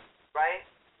me, right?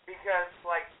 Because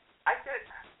like I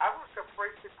was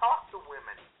afraid to talk to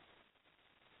women.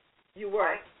 You were.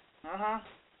 Right?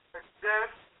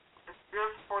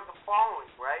 Just for the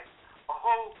following, right? A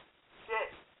oh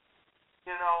shit,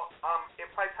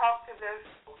 if I talk to this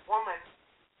woman,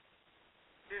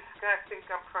 she's gonna think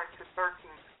I'm trying to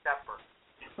 13-stepper.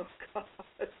 Oh God.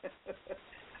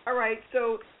 All right.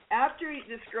 So after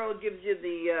this girl gives you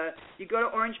you go to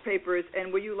Orange Papers,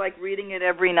 and were you like reading it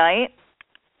every night?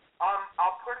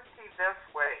 I'll put it to you this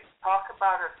way. Talk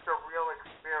about a surreal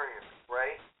experience,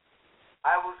 right?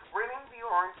 I was reading the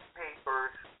Orange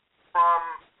Papers from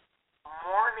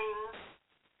morning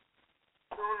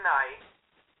to night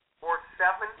for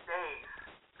 7 days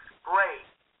straight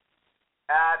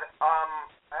at a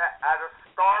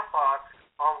Starbucks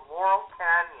on Laurel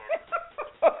Canyon.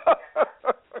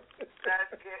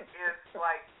 That it is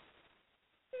like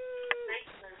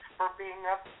famous for being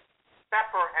a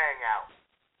pepper hangout.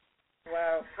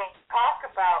 Wow. So talk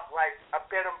about like a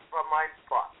bit of a mind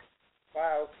fuck.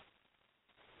 Wow.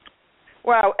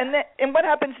 Wow. And what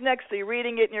happens next? So you're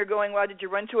reading it and you're going, wow, did you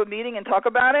run to a meeting and talk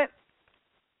about it?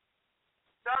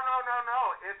 No.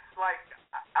 It's like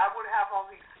I would have all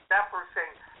these steppers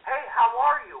saying, hey, how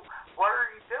are you? What are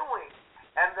you doing?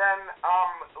 And then,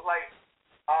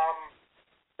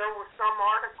 there was some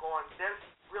article, and this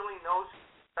really nosy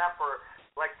stepper,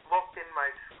 like, looked in my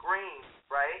screen,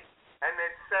 right? And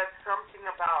it said something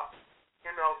about,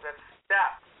 the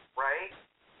steps, right?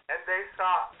 And they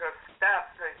saw the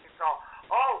steps, and he saw,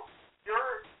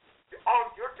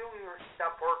 you're doing your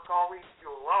step work, I'll leave you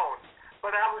alone.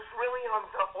 But I was really on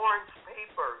the Orange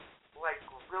Papers, like,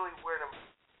 really weird and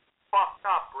fucked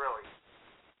up, really.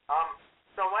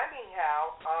 So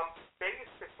anyhow,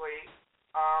 basically,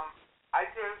 I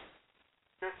just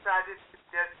decided to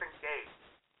disengage.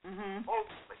 Mm-hmm.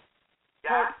 Hopefully.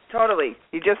 Yeah? Totally.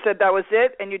 You just said that was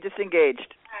it, and you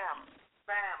disengaged.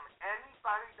 Bam.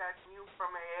 Anybody that knew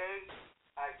from AA,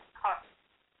 I cut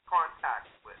contact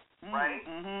with, right?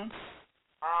 Mm-hmm.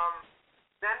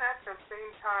 Then at the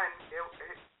same time,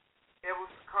 it was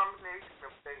a combination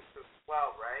of things as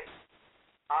well, right?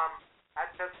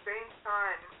 At the same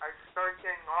time, I started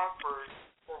getting offers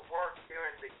for work here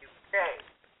in the UK,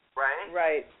 right?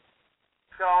 Right.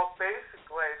 So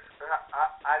basically,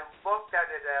 I looked at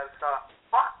it as,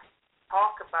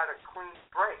 talk about a clean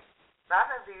break. None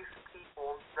of these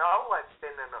people know I've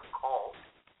been in a cult,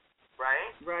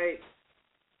 right? Right.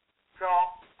 So,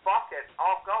 fuck it,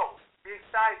 I'll go.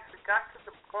 Besides, it got to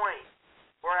the point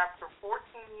where after 14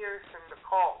 years in the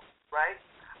cult, right,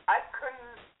 I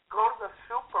couldn't go to the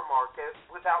supermarket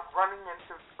without running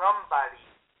into somebody,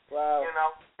 wow,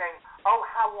 saying, oh,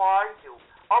 how are you?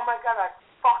 Oh, my God, I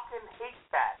fucking hate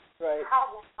that. Right.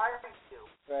 How are you?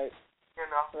 Right.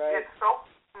 Right. It's so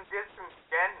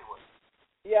disingenuous.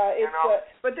 Yeah, it's.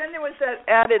 But then there was that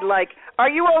added, like, are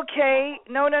you okay?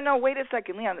 No, wait a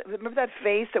second, Leon. Remember that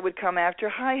face that would come after?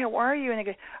 Hi, how are you? And I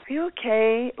go, are you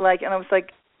okay? Like, and I was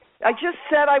like, I just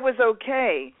said I was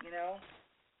okay. Yeah,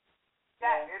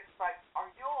 it's like, are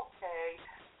you okay?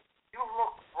 You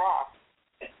look rough.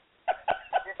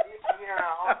 It's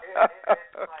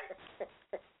like,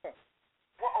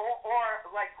 or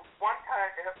like one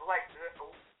time, like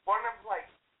one of like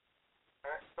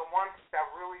the ones that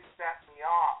really set me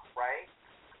off, right?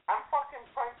 I'm fucking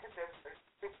trying to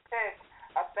pick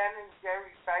a Ben and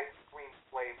Jerry's ice cream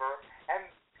flavor, and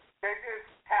they just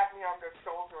tap me on the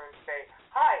shoulder and say,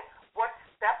 hi, what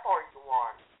step are you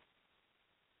on?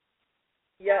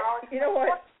 Yeah, you know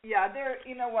what? Yeah,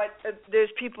 there's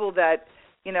people that,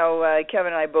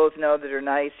 Kevin and I both know that are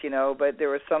nice, but there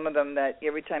were some of them that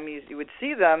every time you would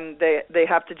see them, they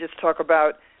have to just talk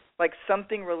about like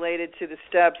something related to the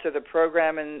steps or the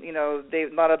program, and a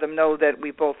lot of them know that we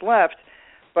both left.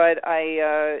 But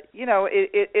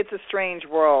it's a strange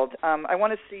world. I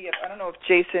want to see if I don't know if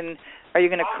Jason, are you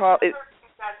going to call it?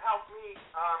 That helped me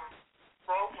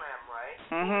program, right?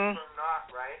 Mm-hmm. Or not,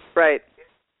 right? Right.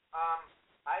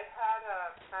 I had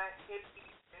a kind of hippie,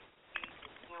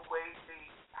 new wavy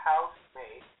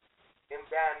housemate in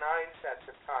Van Nuys at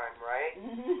the time, right?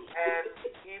 Mm-hmm. And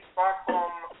he brought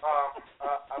home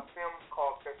a film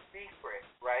called The Secret,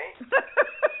 right?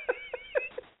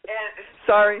 And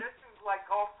sorry. This is like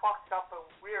all fucked up and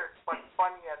weird, but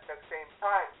funny at the same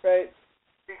time. Right.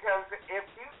 Because if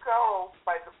you go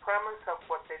by the premise of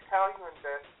what they tell you in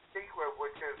The Secret,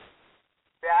 which is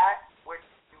that which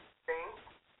you think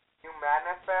you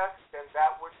manifest and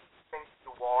that which you think you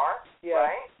are,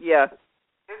 right? Yeah.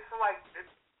 It's like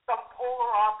it's the polar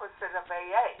opposite of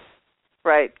AA.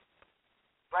 Right.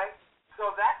 Right?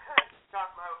 So that kind of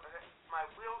got my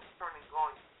wheels turning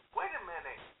going, wait a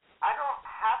minute, I don't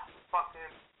have to fucking,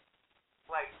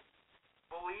 like,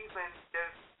 believe in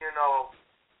this,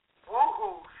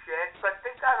 woohoo shit, but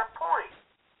they got a point.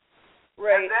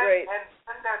 Right, and then, right.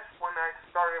 And that's when I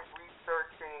started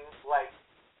researching, like,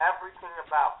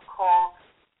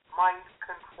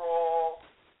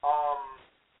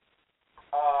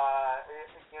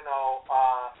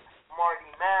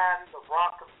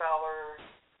 Rockefellers,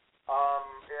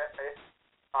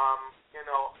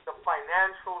 the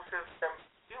financial system,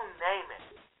 you name it.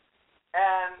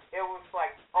 And it was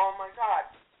like, oh my God,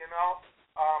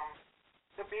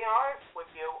 to be honest with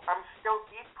you, I'm still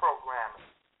deprogramming.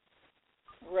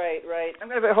 Right. I'm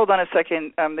going to hold on a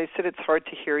second. They said it's hard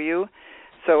to hear you,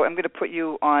 so I'm going to put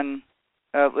you on.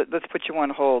 Let's put you on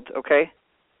hold, okay?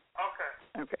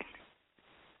 Okay.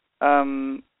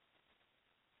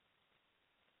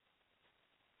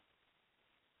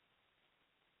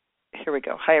 Here we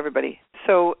go. Hi, everybody.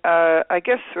 So I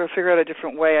guess we'll figure out a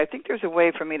different way. I think there's a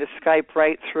way for me to Skype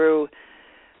right through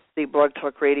the Blog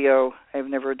Talk Radio. I've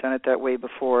never done it that way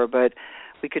before, but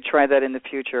we could try that in the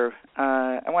future.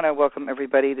 I want to welcome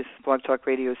everybody. This is Blog Talk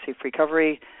Radio Safe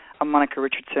Recovery. I'm Monica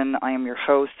Richardson. I am your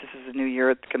host. This is a new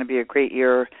year. It's going to be a great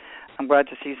year. I'm glad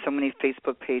to see so many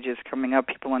Facebook pages coming up,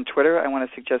 people on Twitter. I want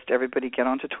to suggest everybody get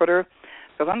onto Twitter.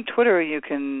 Because on Twitter, you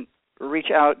can reach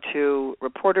out to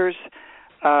reporters.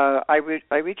 I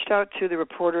reached out to the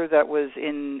reporter that was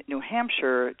in New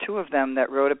Hampshire, two of them that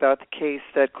wrote about the case,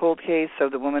 that cold case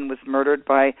of the woman was murdered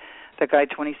by the guy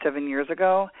 27 years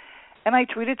ago. And I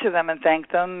tweeted to them and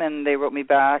thanked them, and they wrote me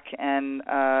back, and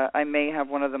I may have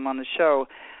one of them on the show.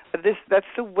 But that's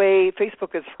the way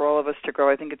Facebook is for all of us to grow.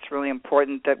 I think it's really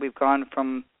important that we've gone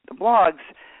from the blogs,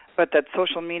 but that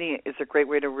social media is a great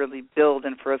way to really build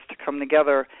and for us to come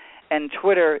together. And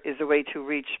Twitter is a way to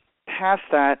reach past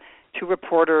that to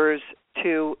reporters,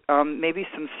 to maybe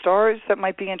some stars that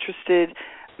might be interested,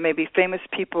 maybe famous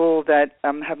people that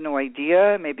have no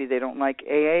idea. Maybe they don't like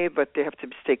AA, but they have to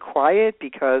stay quiet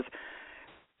because,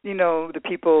 the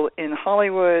people in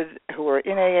Hollywood who are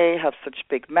in AA have such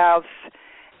big mouths.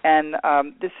 And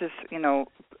this is,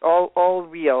 all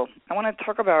real. I want to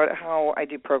talk about how I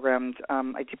deprogrammed.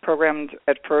 I deprogrammed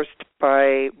at first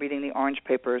by reading the Orange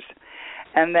Papers.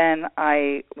 And then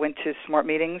I went to SMART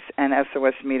meetings and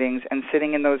SOS meetings, and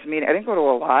sitting in those meetings, I didn't go to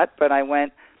a lot, but I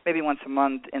went maybe once a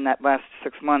month in that last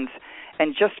 6 months.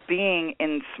 And just being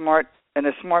in a SMART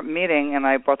meeting, and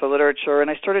I bought the literature, and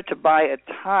I started to buy a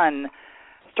ton.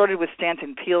 Started with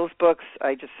Stanton Peele's books.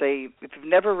 I just say, if you've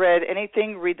never read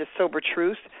anything, read The Sober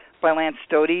Truth by Lance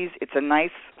Stodes. It's a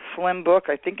nice, slim book.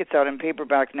 I think it's out in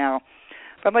paperback now.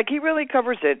 But, he really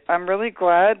covers it. I'm really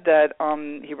glad that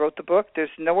he wrote the book.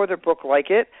 There's no other book like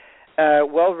it.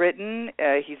 Well written.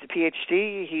 He's a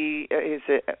PhD. He is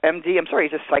an MD.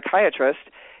 He's a psychiatrist.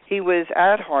 He was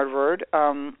at Harvard.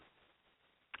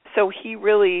 So he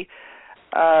really,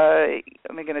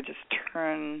 I'm going to just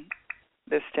turn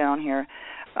this down here.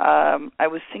 I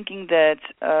was thinking that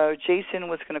Jason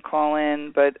was going to call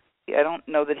in, but I don't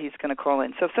know that he's going to call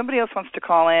in. So if somebody else wants to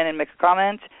call in and make a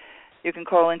comment, you can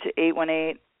call into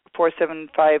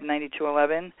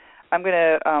 818-475-9211. I'm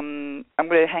going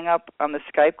to hang up on the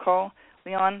Skype call,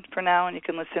 Leon, for now, and you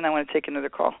can listen. I want to take another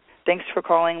call. Thanks for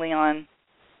calling, Leon.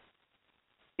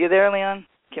 You there, Leon?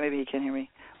 Okay, maybe he can't hear me.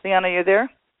 Leon, are you there?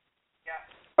 Yeah.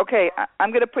 Okay, I'm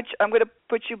going to put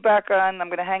you back on. I'm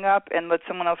going to hang up and let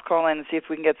someone else call in and see if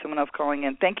we can get someone else calling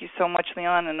in. Thank you so much,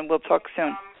 Leon, and we'll talk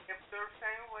soon. If there's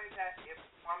any way that if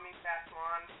you want me back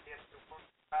on, if it works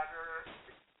better,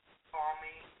 call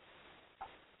me.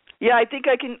 Yeah, I think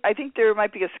there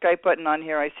might be a Skype button on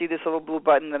here. I see this little blue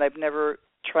button that I've never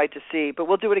tried to see, but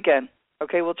we'll do it again.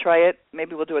 Okay, we'll try it.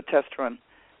 Maybe we'll do a test run.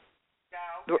 Yeah,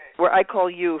 okay. Where I call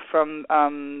you from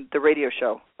the radio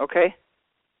show, okay?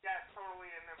 Yeah, totally,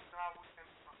 and if not, we can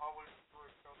always do a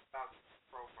show about the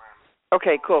program.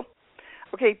 Okay, cool.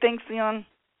 Okay, thanks, Leon.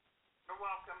 You're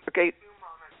welcome. Okay. Thank you,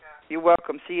 Monica. You're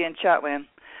welcome. See you in Chatland.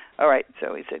 All right,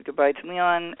 so we said goodbye to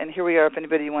Leon, and here we are. If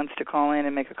anybody wants to call in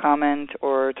and make a comment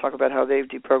or talk about how they've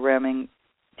deprogrammed,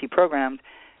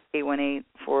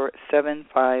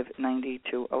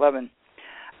 818-475-9211.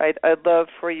 I'd love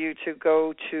for you to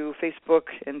go to Facebook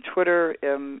and Twitter.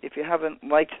 If you haven't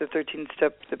liked the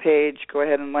 13-step page, go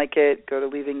ahead and like it. Go to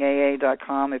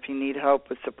leavingaa.com if you need help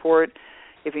with support.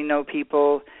 If you know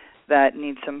people that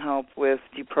need some help with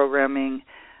deprogramming,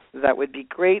 that would be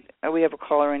great. We have a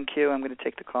caller in queue. I'm going to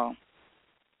take the call.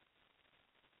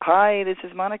 Hi, this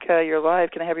is Monica. You're live.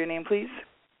 Can I have your name, please?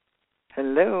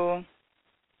 Hello.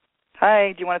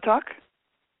 Hi, do you want to talk?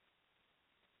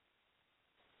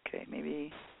 Okay,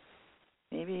 maybe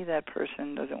that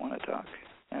person doesn't want to talk.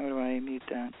 How do I mute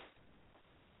that?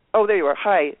 Oh, there you are.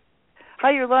 Hi,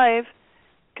 you're live.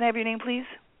 Can I have your name, please?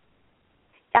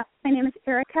 Yeah, my name is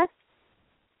Erica.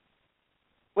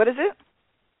 What is it?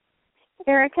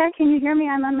 Erica, can you hear me?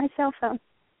 I'm on my cell phone.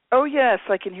 Oh, yes,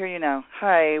 I can hear you now.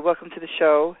 Hi, welcome to the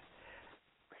show.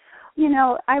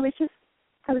 I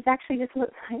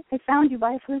found you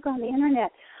by a fluke on the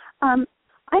internet.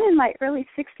 I'm in my early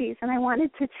 60s, and I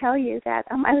wanted to tell you that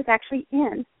I was actually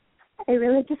in a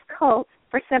religious cult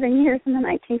for 7 years in the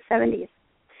 1970s.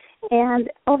 And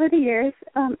over the years,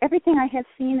 everything I have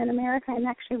seen in America, I'm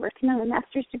actually working on a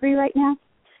master's degree right now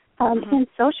in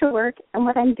social work. And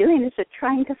what I'm doing is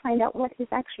trying to find out what is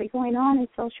actually going on in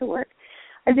social work.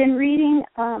 I've been reading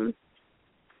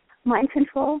mind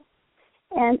control.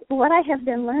 And what I have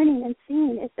been learning and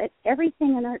seeing is that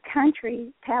everything in our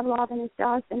country, Pavlov and his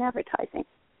dog's been advertising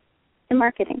and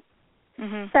marketing.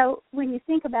 So when you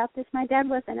think about this, my dad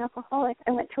was an alcoholic.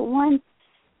 I went to one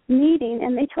meeting,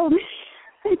 and they told me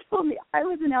I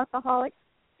was an alcoholic.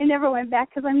 I never went back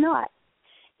because I'm not.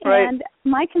 Right. And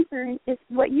my concern is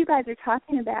what you guys are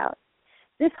talking about.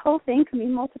 This whole thing can be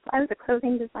multiplied. I was a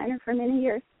clothing designer for many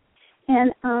years,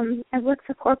 and I worked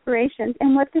for corporations.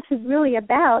 And what this is really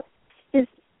about is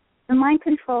the mind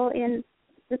control in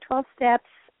the 12 steps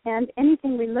and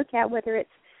anything we look at, whether it's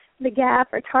the Gap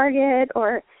or Target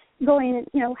or going,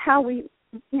 how we,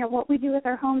 what we do with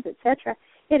our homes, etc.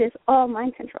 It is all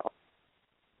mind control.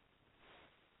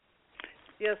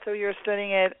 Yeah, so you're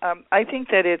studying it. I think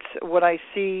that it's what I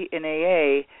see in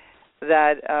AA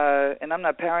that, and I'm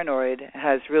not paranoid,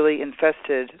 has really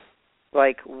infested,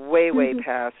 like way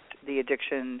past the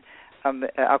addiction,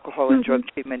 alcohol and drug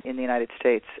treatment in the United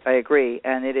States. I agree.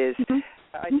 And it is,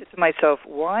 I said to myself,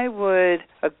 why would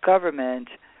a government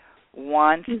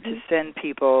want to send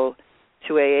people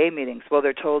to AA meetings? Well,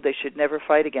 they're told they should never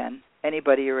fight again,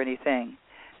 anybody or anything,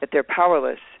 that they're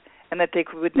powerless, and that they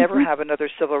would never have another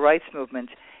civil rights movement.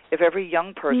 If every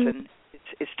young person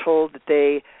is told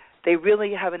that they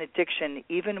really have an addiction,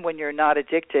 even when you're not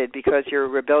addicted because you're a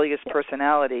rebellious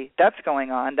personality, that's going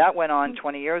on. That went on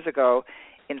 20 years ago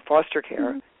in foster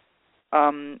care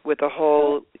with the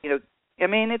whole,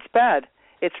 it's bad.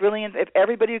 It's really, if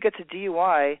everybody who gets a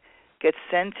DUI gets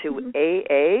sent to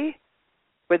AA,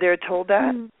 where they're told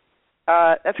that,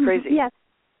 that's crazy. Yes.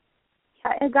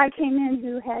 A guy came in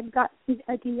who had gotten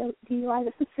a DUI.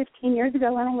 This was 15 years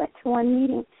ago when I went to one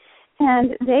meeting,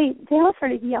 and they all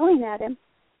started yelling at him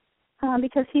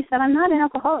because he said, "I'm not an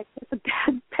alcoholic. It's a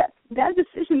bad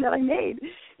decision that I made."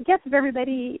 Yes, if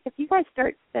everybody, if you guys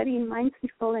start studying mind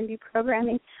control and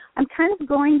deprogramming, I'm kind of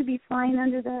going to be flying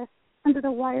under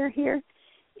the wire here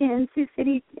in Sioux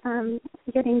City,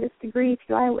 getting this degree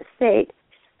through Iowa State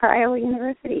or Iowa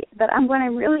University. But what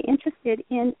I'm really interested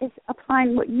in is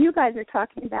applying what you guys are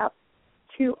talking about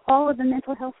to all of the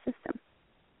mental health system.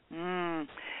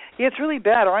 Yeah, it's really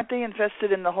bad. Aren't they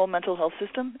invested in the whole mental health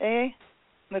system, AA?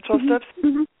 The 12 steps?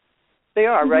 They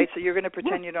are, right? So you're going to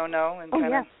pretend you don't know and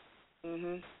kind of...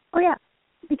 Oh, yeah.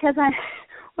 Because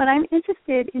what I'm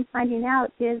interested in finding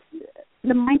out is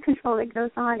the mind control that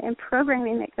goes on and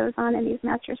programming that goes on in these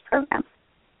master's programs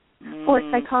for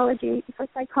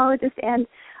psychologists. And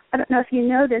I don't know if you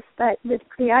know this, but the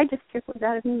degree I just took was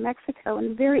out of New Mexico,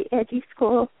 and a very edgy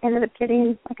school. Ended up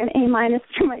getting like an A-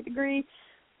 for my degree.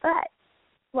 But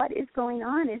what is going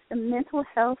on is the mental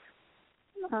health,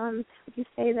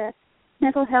 the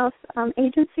mental health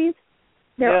agencies,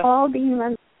 they're all being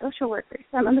run by social workers.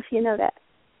 I don't know if you know that.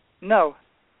 No.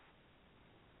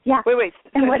 Yeah. Wait.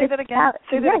 And say that again.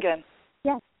 Say that again.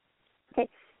 Yes. Okay.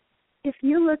 If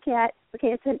you look at,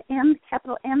 it's an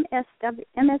capital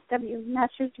MSW,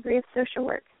 Master's Degree of Social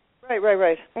Work.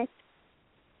 Right. Okay.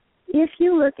 If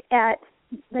you look at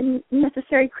the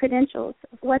necessary credentials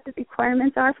of what the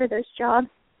requirements are for those jobs,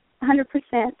 100%,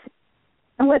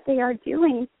 and what they are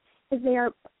doing is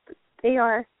they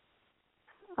are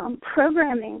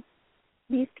programming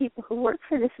these people who work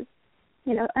for this,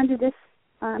 under this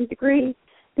degree.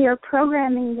 They are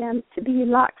programming them to be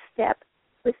lockstep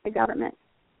with the government.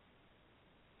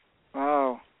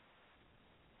 Wow.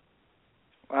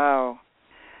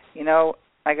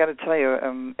 I got to tell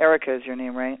you, Erica is your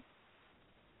name, right?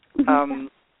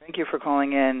 Thank you for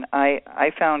calling in.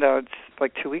 I found out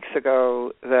like 2 weeks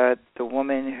ago that the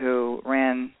woman who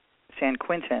ran San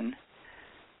Quentin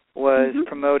was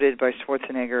promoted by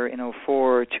Schwarzenegger in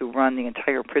 2004 to run the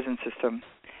entire prison system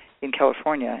in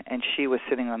California, and she was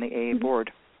sitting on the AA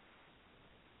board.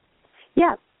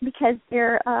 Yeah, because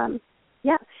they're,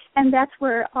 and that's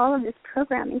where all of this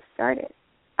programming started.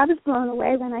 I was blown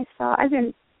away when I saw, I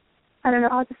don't know,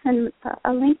 I'll just send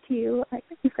a link to you.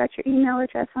 You've got your email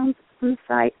address on the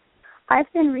site.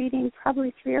 I've been reading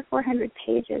probably 300 or 400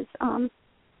 pages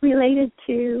related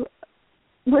to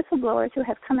whistleblowers who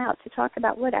have come out to talk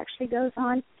about what actually goes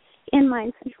on in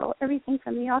mind control, everything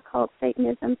from the occult,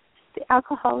 Satanism, the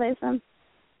alcoholism,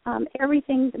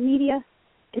 everything, the media.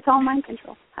 It's all mind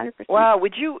control, 100%. Wow,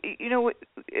 would you,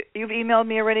 you've emailed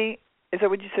me already? Is that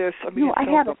what you said? No, I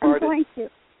haven't. I'm going to.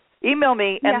 Email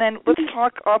me, and then let's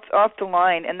talk off the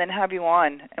line, and then have you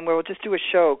on, and we'll just do a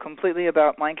show completely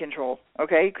about mind control,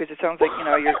 okay? Because it sounds like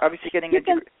you're obviously getting a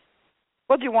degree.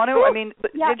 Well, do you want to? I mean,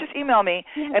 just email me,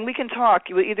 and we can talk.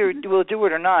 We'll do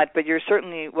it or not, but you're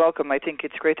certainly welcome. I think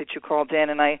it's great that you called in,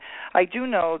 and I do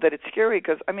know that it's scary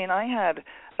because, I mean, I had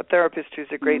a therapist who's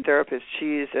a great therapist.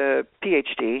 She's a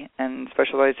PhD and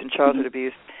specialized in childhood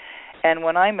abuse. And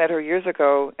when I met her years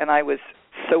ago, and I was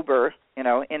sober, in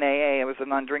AA, I was a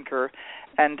non-drinker,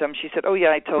 and she said, oh, yeah,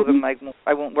 I told them I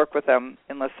won't work with them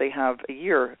unless they have a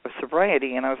year of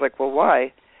sobriety. And I was like, well,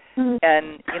 why?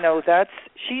 And, that's,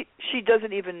 she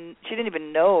didn't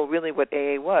even know really what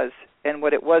AA was and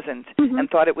what it wasn't, and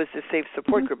thought it was a safe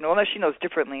support group. Now, she knows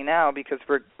differently now because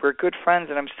we're good friends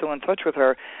and I'm still in touch with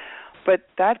her. But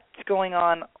that's going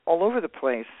on all over the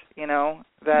place,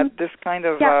 that this kind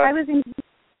of... my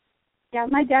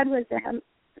dad was a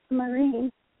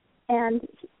Marine, and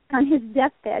on his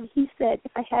deathbed, he said,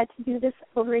 if I had to do this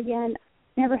over again,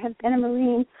 never have been a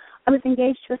Marine. I was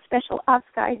engaged to a special ops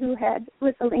guy who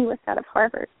was a linguist out of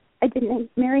Harvard. I didn't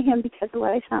marry him because of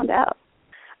what I found out.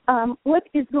 What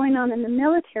is going on in the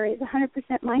military is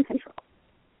 100% mind control.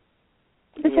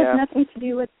 This has nothing to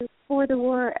do with for the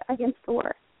war, against the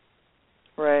war.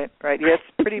 Right. Yeah, it's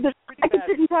pretty bad. I could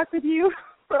sit and talk with you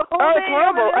for a whole day. Oh, it's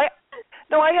horrible.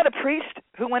 I had a priest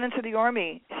who went into the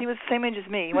Army. He was the same age as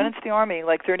me. He went into the Army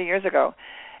like 30 years ago.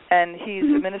 And he's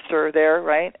a minister there,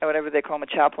 right? Or whatever they call him, a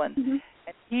chaplain.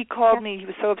 And he called me. He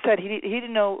was so upset. He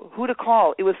didn't know who to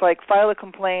call. It was like file a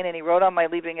complaint, and he wrote on my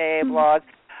Leaving AA blog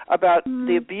about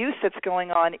the abuse that's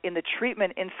going on in the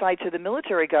treatment inside to the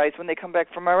military guys when they come back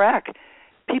from Iraq.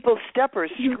 People,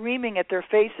 steppers, screaming at their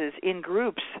faces in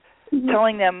groups,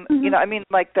 telling them,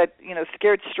 like that,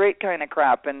 scared straight kind of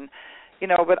crap. And,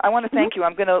 but I want to thank you.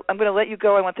 I'm gonna let you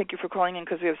go. I want to thank you for calling in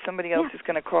because we have somebody else who's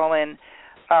going to call in.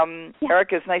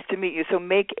 Erica, it's nice to meet you. So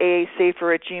make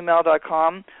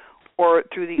aasafer@gmail.com or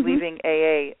through the Leaving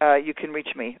AA, you can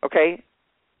reach me, okay?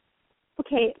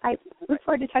 Okay, I look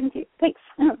forward to talking to you. Thanks.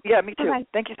 Yeah, me too. Bye-bye.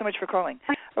 Thank you so much for calling.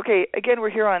 Okay, again, we're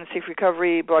here on Safe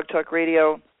Recovery, Blog Talk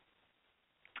Radio.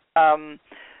 I'm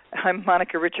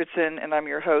Monica Richardson, and I'm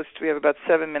your host. We have about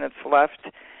 7 minutes left.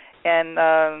 And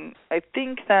I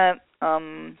think that,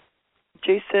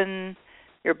 Jason,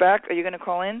 you're back. Are you going to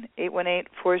call in?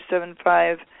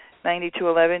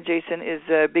 818-475-9211. Jason is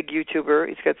a big YouTuber.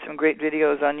 He's got some great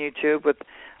videos on YouTube with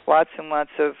lots and lots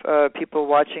of people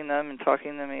watching them and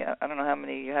talking to them. I don't know how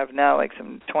many you have now, like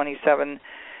some 27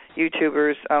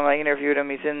 YouTubers. I interviewed him.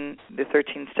 He's in the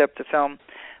 13th Step to Film.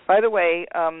 By the way,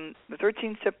 the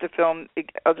 13th Step to Film,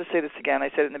 I'll just say this again,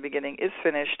 I said it in the beginning, is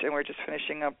finished, and we're just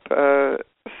finishing up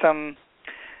some,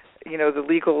 the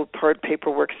legal part,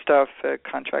 paperwork stuff,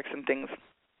 contracts and things,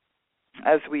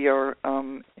 as we are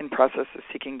in process of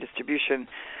seeking distribution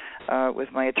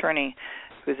with my attorney,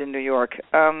 who's in New York.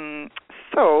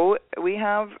 So we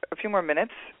have a few more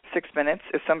minutes, 6 minutes,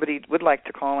 if somebody would like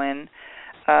to call in.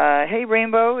 Hey,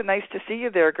 Rainbow, nice to see you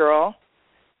there, girl.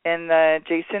 And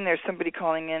Jason, there's somebody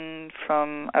calling in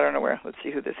from, I don't know where. Let's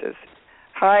see who this is.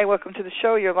 Hi, welcome to the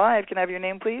show. You're live. Can I have your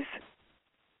name, please?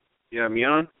 Yeah, me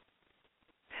on?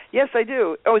 Yes, I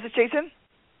do. Oh, is it Jason?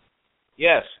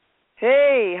 Yes.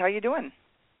 Hey, how you doing?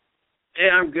 Hey,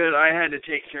 I'm good. I had to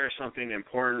take care of something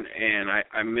important, and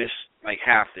I missed like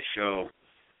half the show.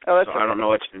 Oh, that's so I don't know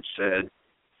what's been said.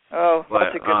 Oh, but,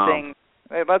 that's a good thing.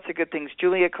 Lots of good things.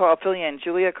 Julia called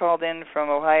in from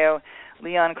Ohio.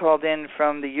 Leon called in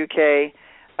from the UK.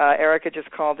 Erica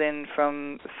just called in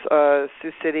from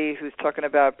Sioux City, who's talking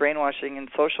about brainwashing and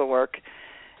social work,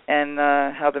 and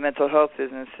how the mental health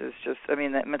business is the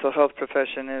mental health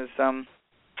profession is.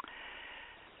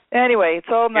 Anyway, it's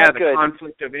all not good. Yeah, the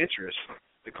conflict of interest.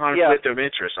 The conflict of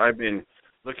interest. I've been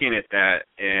looking at that,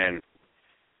 and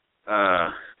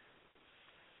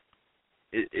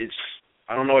it's.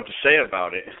 I don't know what to say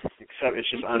about it, except it's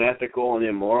just unethical and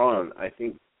immoral. And I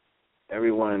think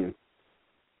anyone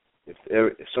who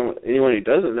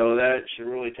doesn't know that should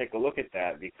really take a look at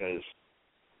that because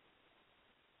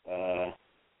I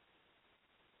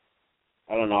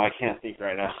don't know. I can't think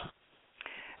right now.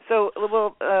 So,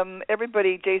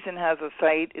 everybody, Jason has a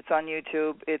site. It's on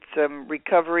YouTube. It's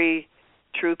Recovery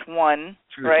Truth 1,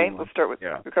 right? We'll start with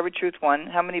Recovery Truth 1.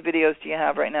 How many videos do you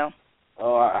have right now?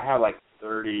 Oh, I have like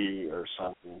 30 or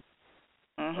something.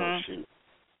 Oh, shoot.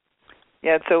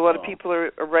 Yeah, so a lot of people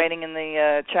are writing in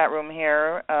the chat room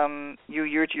here.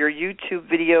 Your YouTube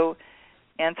video,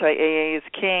 Anti-AA is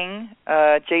King.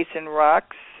 Jason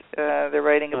rocks. They're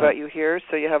writing about you here,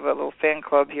 so you have a little fan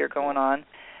club here going on.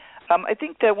 I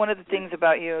think that one of the things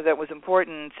about you that was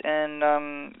important, and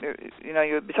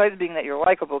besides being that you're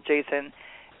likable, Jason,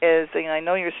 is, I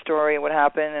know your story and what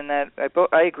happened, and that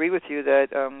I agree with you that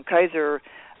Kaiser,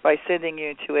 by sending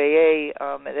you to AA,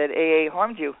 that AA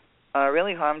harmed you,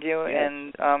 really harmed you, yes.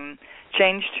 and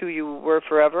changed who you were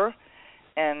forever.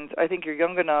 And I think you're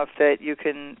young enough that you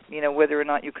can, whether or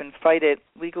not you can fight it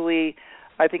legally,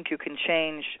 I think you can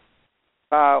change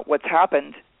what's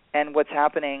happened and what's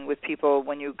happening with people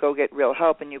when you go get real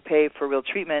help and you pay for real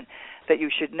treatment, that you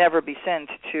should never be sent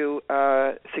to,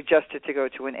 suggested to go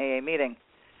to an AA meeting.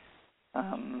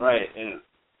 Right, and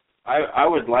I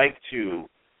would like to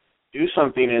do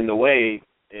something in the way,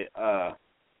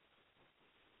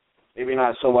 maybe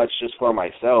not so much just for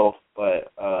myself,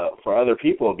 but for other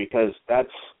people, because that's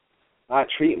not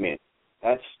treatment.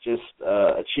 That's just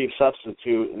a cheap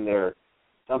substitute, and they're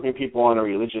dumping people on a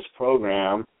religious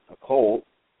program, a cult.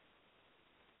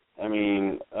 I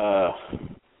mean,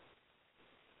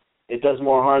 it does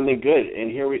more harm than good.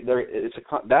 And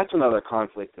that's another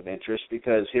conflict of interest,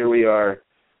 because here we are,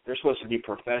 they're supposed to be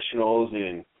professionals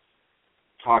and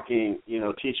talking,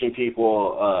 teaching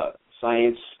people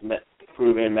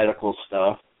science-proven medical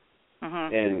stuff,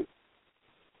 and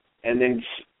then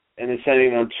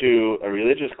sending them to a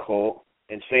religious cult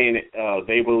and saying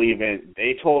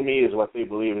they told me is what they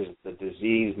believe is the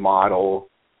disease model,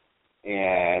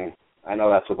 and I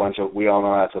know we all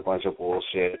know that's a bunch of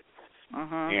bullshit.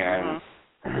 And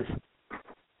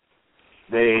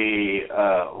they,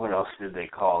 what else did they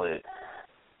call it?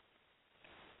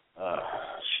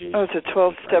 It's a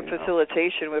 12-step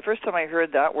facilitation. The first time I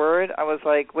heard that word, I was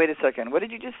like, wait a second, what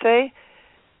did you just say?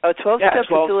 A 12-step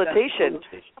facilitation.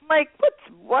 I'm like,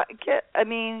 what?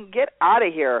 Get out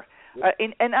of here.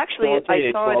 And actually,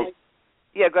 I saw it.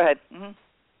 Yeah, go ahead.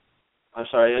 I'm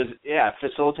sorry.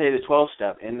 Facilitated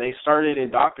 12-step, and they started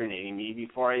indoctrinating me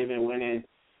before I even went in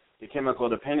the chemical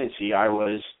dependency. I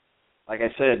was, like I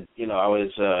said, I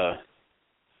was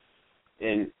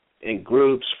in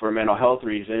groups for mental health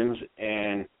reasons,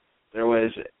 and there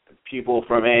was people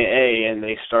from AA, and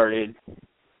they started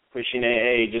pushing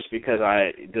AA just because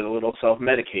I did a little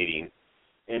self-medicating.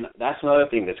 And that's another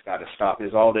thing that's got to stop,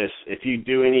 is all this. If you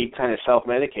do any kind of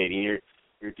self-medicating,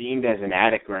 you're deemed as an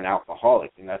addict or an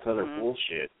alcoholic, and that's other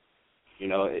bullshit.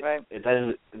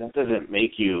 That doesn't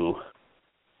make you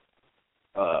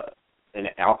an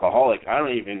alcoholic. I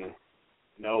don't even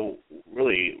know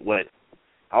really what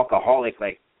alcoholic,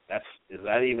 is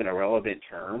that even a relevant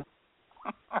term?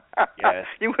 Yes.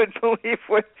 You would believe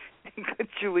what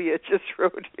Julia just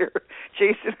wrote here.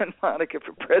 Jason and Monica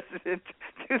for president,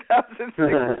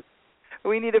 2006.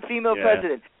 We need a female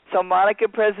president. So Monica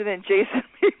president, Jason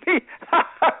maybe.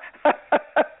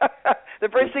 The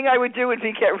first thing I would do would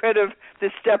be get rid of the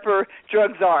stepper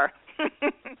drug czar.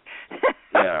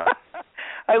 Yeah.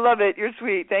 I love it. You're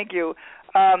sweet. Thank you.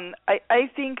 I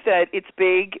think that it's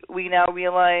big. We now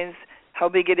realize how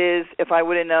big it is. If I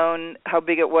would have known how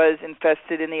big it was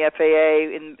infested in the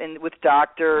FAA and with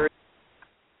doctors, I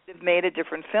would have made a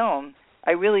different film.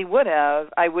 I really would have.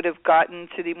 I would have gotten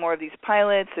to more of these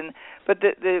pilots, but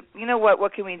you know what?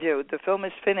 What can we do? The film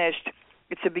is finished.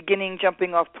 It's a beginning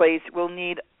jumping off place. We'll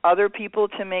need other people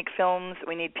to make films.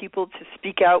 We need people to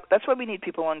speak out. That's why we need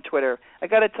people on Twitter. I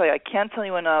got to tell you, I can't tell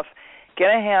you enough. Get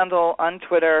a handle on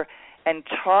Twitter and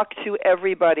talk to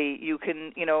everybody. You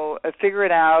can, figure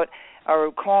it out,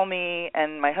 or call me,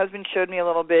 and my husband showed me a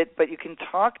little bit, but you can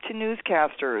talk to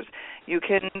newscasters. You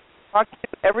can talk to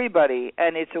everybody,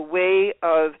 and it's a way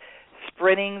of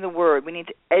spreading the word. We need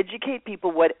to educate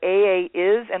people what AA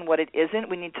is and what it isn't.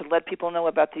 We need to let people know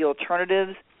about the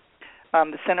alternatives.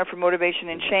 The Center for Motivation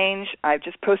and Change, I've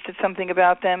just posted something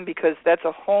about them because that's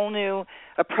a whole new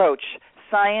approach.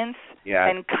 Science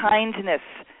and kindness,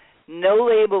 no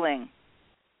labeling.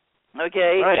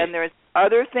 Okay, right. And there's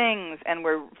other things, and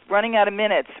we're running out of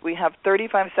minutes. We have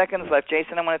 35 seconds left.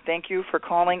 Jason, I want to thank you for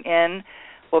calling in.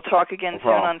 We'll talk again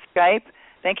soon on Skype.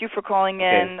 Thank you for calling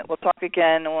in. We'll talk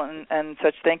again and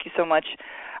such. Thank you so much.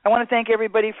 I want to thank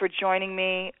everybody for joining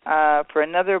me for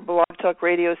another Blog Talk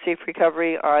Radio Safe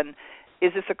Recovery on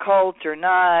Is This a Cult or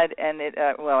Not? And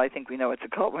I think we know it's a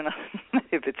cult. We're not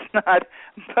if it's not.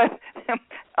 But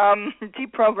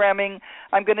deprogramming,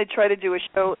 I'm going to try to do a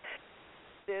show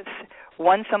this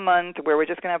once a month where we're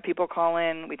just going to have people call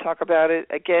in. We talk about it.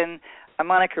 Again, I'm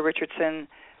Monica Richardson.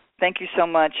 Thank you so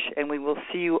much, and we will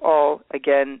see you all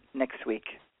again next week.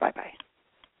 Bye-bye.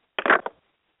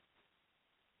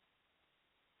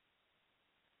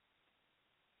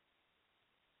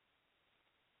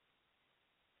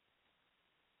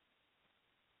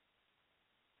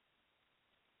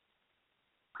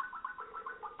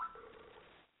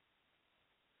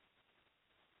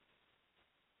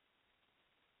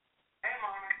 Hey,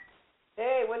 Monica.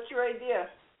 Hey, what's your idea?